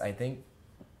it's just, I think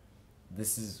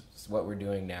this is what we're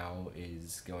doing now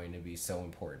is going to be so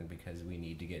important because we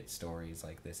need to get stories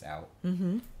like this out.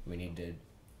 Mm-hmm. We need to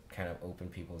kind of open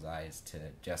people's eyes to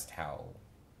just how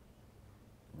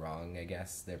wrong, I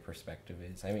guess, their perspective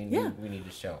is. I mean, Yeah. we need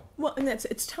to show. Well, and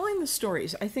it's telling the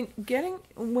stories. I think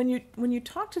when you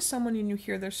talk to someone and you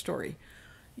hear their story,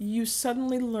 you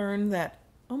suddenly learn that,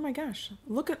 oh my gosh,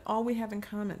 look at all we have in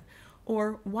common.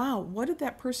 Or, wow, what did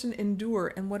that person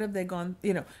endure and what have they gone,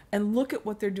 and look at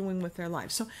what they're doing with their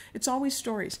lives. So it's always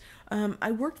stories.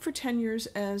 I worked for 10 years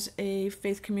as a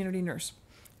faith community nurse,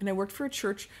 and I worked for a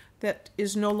church that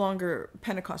is no longer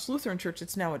Pentecost Lutheran Church.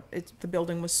 It's now, the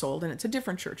building was sold and it's a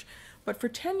different church. But for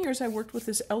 10 years I worked with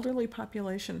this elderly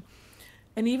population,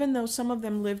 and even though some of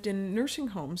them lived in nursing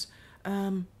homes,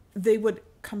 they would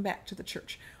come back to the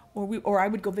church, or I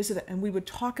would go visit it, and we would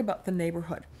talk about the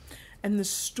neighborhood. And the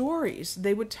stories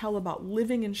they would tell about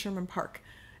living in Sherman Park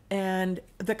and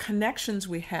the connections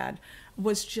we had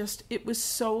it was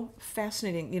so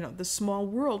fascinating, the small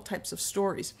world types of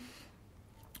stories.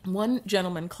 One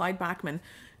gentleman, Clyde Bachman,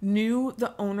 knew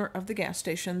the owner of the gas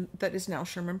station that is now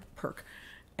Sherman Park.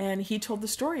 And he told the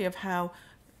story of how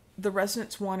the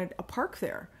residents wanted a park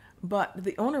there, but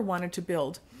the owner wanted to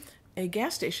build a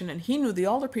gas station, and he knew the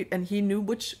older people, and he knew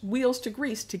which wheels to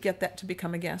grease to get that to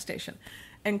become a gas station.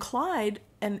 And Clyde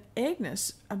and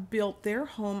Agnes built their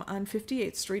home on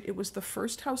 58th Street. It was the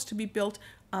first house to be built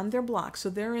on their block. So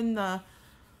they're in the,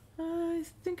 I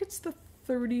think it's the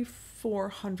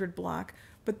 3400 block,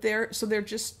 but they're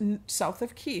just south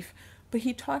of Keefe. But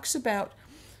he talked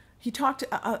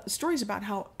stories about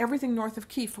how everything north of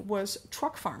Keefe was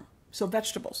truck farm, so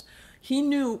vegetables. He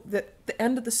knew that the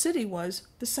end of the city was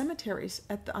the cemeteries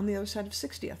on the other side of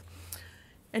 60th.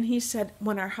 And he said,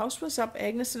 when our house was up,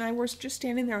 Agnes and I were just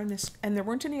standing there, and there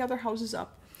weren't any other houses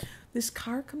up. This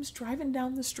car comes driving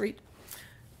down the street,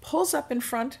 pulls up in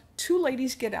front. Two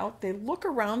ladies get out. They look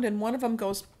around, and one of them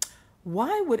goes,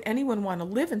 "Why would anyone want to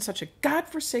live in such a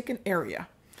godforsaken area?"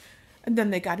 And then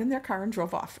they got in their car and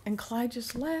drove off. And Clyde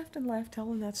just laughed and laughed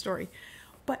telling that story.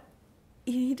 But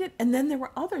he did. And then there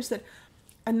were others that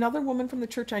another woman from the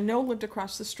church I know lived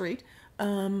across the street.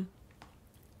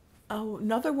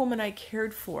 Another woman I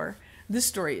cared for. This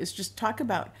story is just talk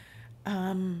about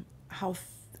how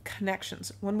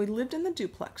connections. When we lived in the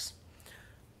duplex,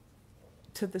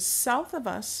 to the south of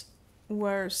us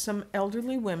were some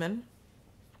elderly women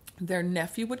their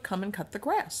nephew would come and cut the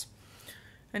grass.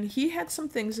 And he had some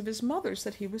things of his mother's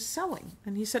that he was selling.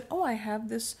 And he said, oh, I have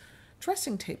this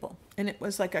dressing table. And it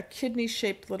was like a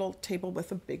kidney-shaped little table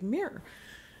with a big mirror.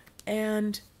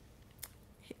 And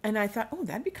I thought, oh,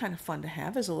 that'd be kind of fun to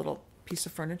have as a little piece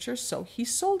of furniture. So he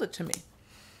sold it to me.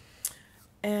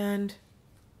 And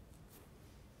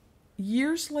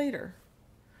years later,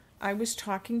 I was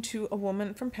talking to a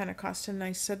woman from Pentecost, and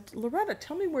I said, Loretta,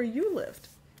 tell me where you lived.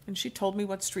 And she told me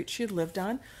what street she had lived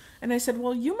on. And I said,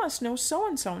 well, you must know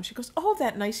so-and-so. And she goes, oh,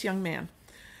 that nice young man.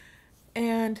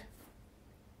 And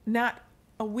not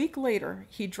a week later,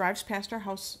 he drives past our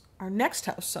house, our next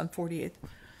house on 48th.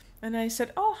 And I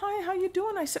said, oh, hi, how you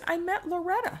doing? I said, I met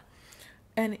Loretta.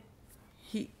 And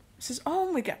he says, oh,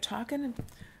 and we got talking. And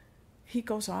he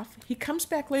goes off. He comes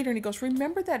back later and he goes,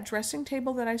 remember that dressing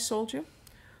table that I sold you?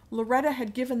 Loretta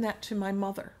had given that to my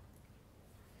mother.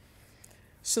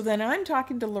 So then I'm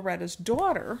talking to Loretta's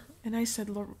daughter, and I said,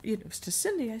 it was to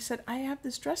Cindy, I said, I have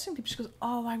this dressing table. She goes,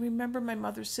 oh, I remember my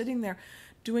mother sitting there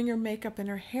doing her makeup and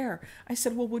her hair. I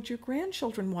said, well, would your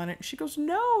grandchildren want it? And she goes,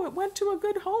 no, it went to a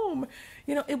good home.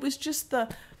 You know, it was just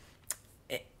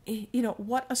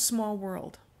what a small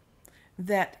world.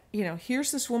 That,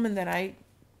 here's this woman that I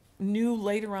knew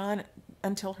later on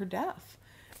until her death.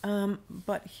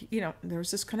 But there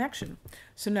was this connection.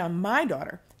 So now my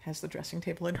daughter has the dressing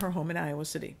table in her home in Iowa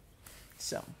City.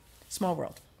 So, small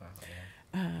world. Wow,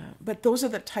 yeah. But those are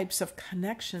the types of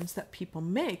connections that people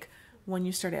make when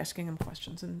you start asking them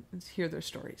questions and hear their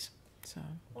stories. So.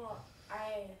 Well,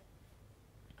 I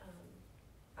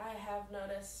have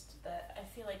noticed that I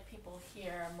feel like people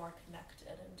here are more connected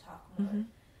and talk more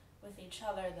with each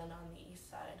other than on the east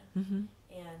side. Mm-hmm.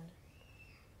 And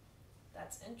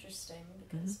that's interesting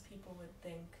because people would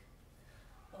think,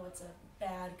 oh, it's a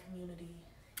bad community.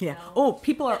 Yeah. Oh,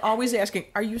 people are always asking,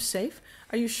 are you safe?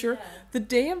 Are you sure? Yeah. The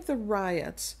day of the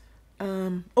riots,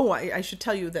 I should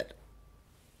tell you that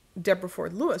Deborah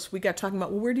Ford Lewis, we got talking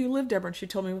about, well, where do you live, Deborah? And she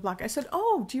told me what block. I said,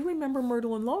 oh, do you remember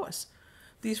Myrtle and Lois?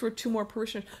 These were two more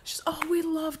parishioners. She says, oh, we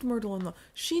loved Myrtle and Lois.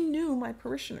 She knew my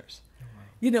parishioners.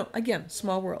 Again,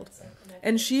 small world.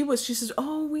 And she says,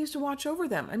 oh, we used to watch over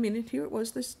them. I mean, and here it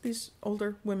was, these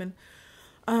older women.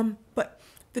 But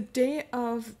the day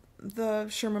of the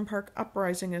Sherman Park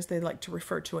Uprising, as they like to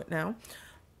refer to it now,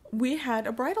 we had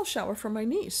a bridal shower for my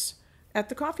niece at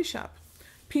the coffee shop.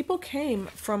 People came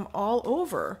from all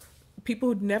over, people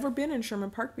who'd never been in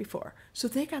Sherman Park before. So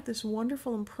they got this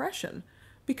wonderful impression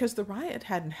because the riot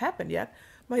hadn't happened yet.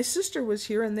 My sister was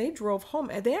here and they drove home,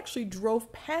 and they actually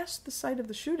drove past the site of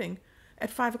the shooting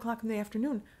at 5 o'clock in the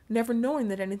afternoon, never knowing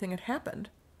that anything had happened.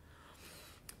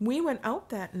 We went out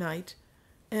that night,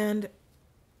 and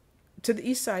to the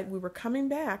east side, we were coming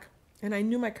back, and I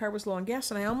knew my car was low on gas,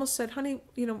 and I almost said, honey,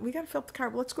 we got to fill up the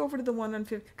car. Let's go over to the one on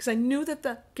 50, because I knew that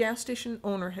the gas station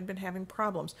owner had been having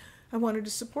problems. I wanted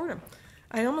to support him.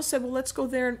 I almost said, well, let's go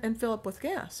there and fill up with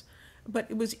gas. But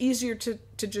it was easier to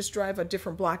just drive a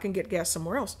different block and get gas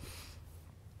somewhere else.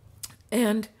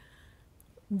 And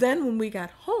then when we got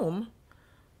home,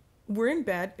 we're in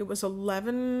bed. It was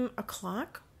 11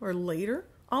 o'clock or later.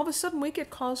 All of a sudden, we get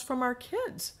calls from our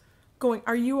kids going,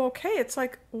 are you okay? It's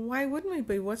like, why wouldn't we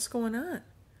be? What's going on?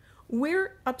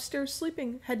 We're upstairs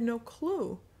sleeping, had no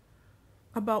clue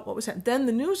about what was happening. Then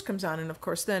the news comes on, and of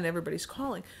course, then everybody's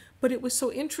calling. But it was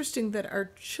so interesting that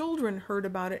our children heard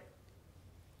about it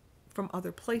from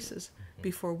other places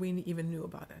before we even knew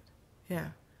about it.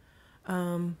 Yeah.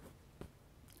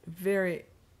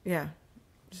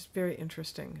 Just very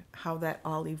interesting how that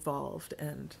all evolved.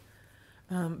 And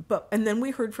then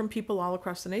we heard from people all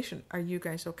across the nation, are you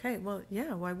guys okay? Well,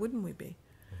 yeah, why wouldn't we be?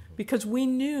 Because we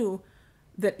knew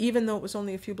that even though it was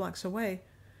only a few blocks away,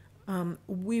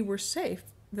 we were safe,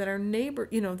 that our neighbor,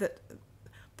 that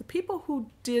the people who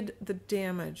did the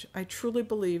damage, I truly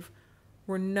believe,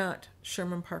 were not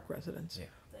Sherman Park residents. Yeah.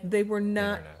 They were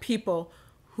not people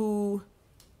who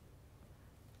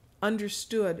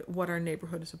understood what our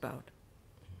neighborhood is about.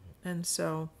 And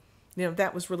so,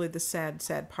 that was really the sad,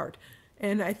 sad part.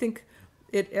 And I think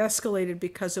it escalated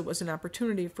because it was an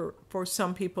opportunity for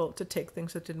some people to take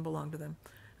things that didn't belong to them,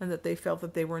 and that they felt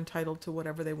that they were entitled to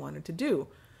whatever they wanted to do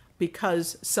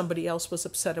because somebody else was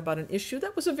upset about an issue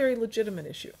that was a very legitimate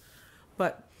issue.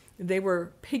 But they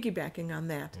were piggybacking on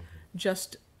that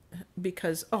just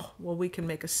because, we can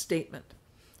make a statement,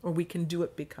 or we can do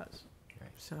it because. Right.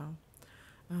 So,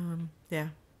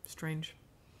 strange.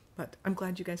 But I'm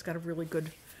glad you guys got a really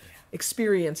good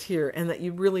experience here, and that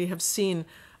you really have seen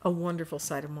a wonderful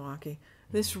side of Milwaukee.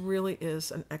 This really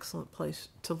is an excellent place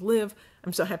to live.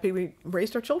 I'm so happy we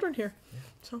raised our children here. Yeah.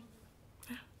 So,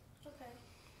 Okay.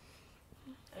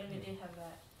 I mean, we do have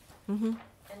that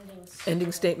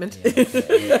Ending statement. Yeah,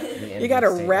 the You ending got to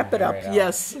statement wrap it up. right out.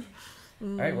 Yes. All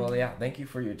right. Well, yeah. Thank you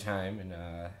for your time, and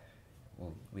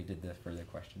we did the further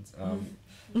questions. All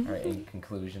right. In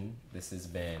conclusion, this has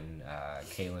been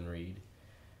Kaylin Reed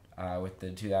with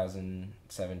the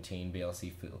 2017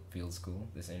 BLC Field School.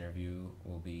 This interview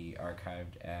will be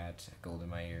archived at Golda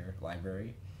Meir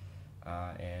Library.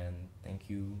 And thank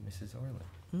you, Mrs.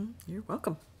 Orlin. You're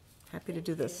welcome. Happy to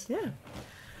do this. Yeah.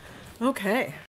 Okay.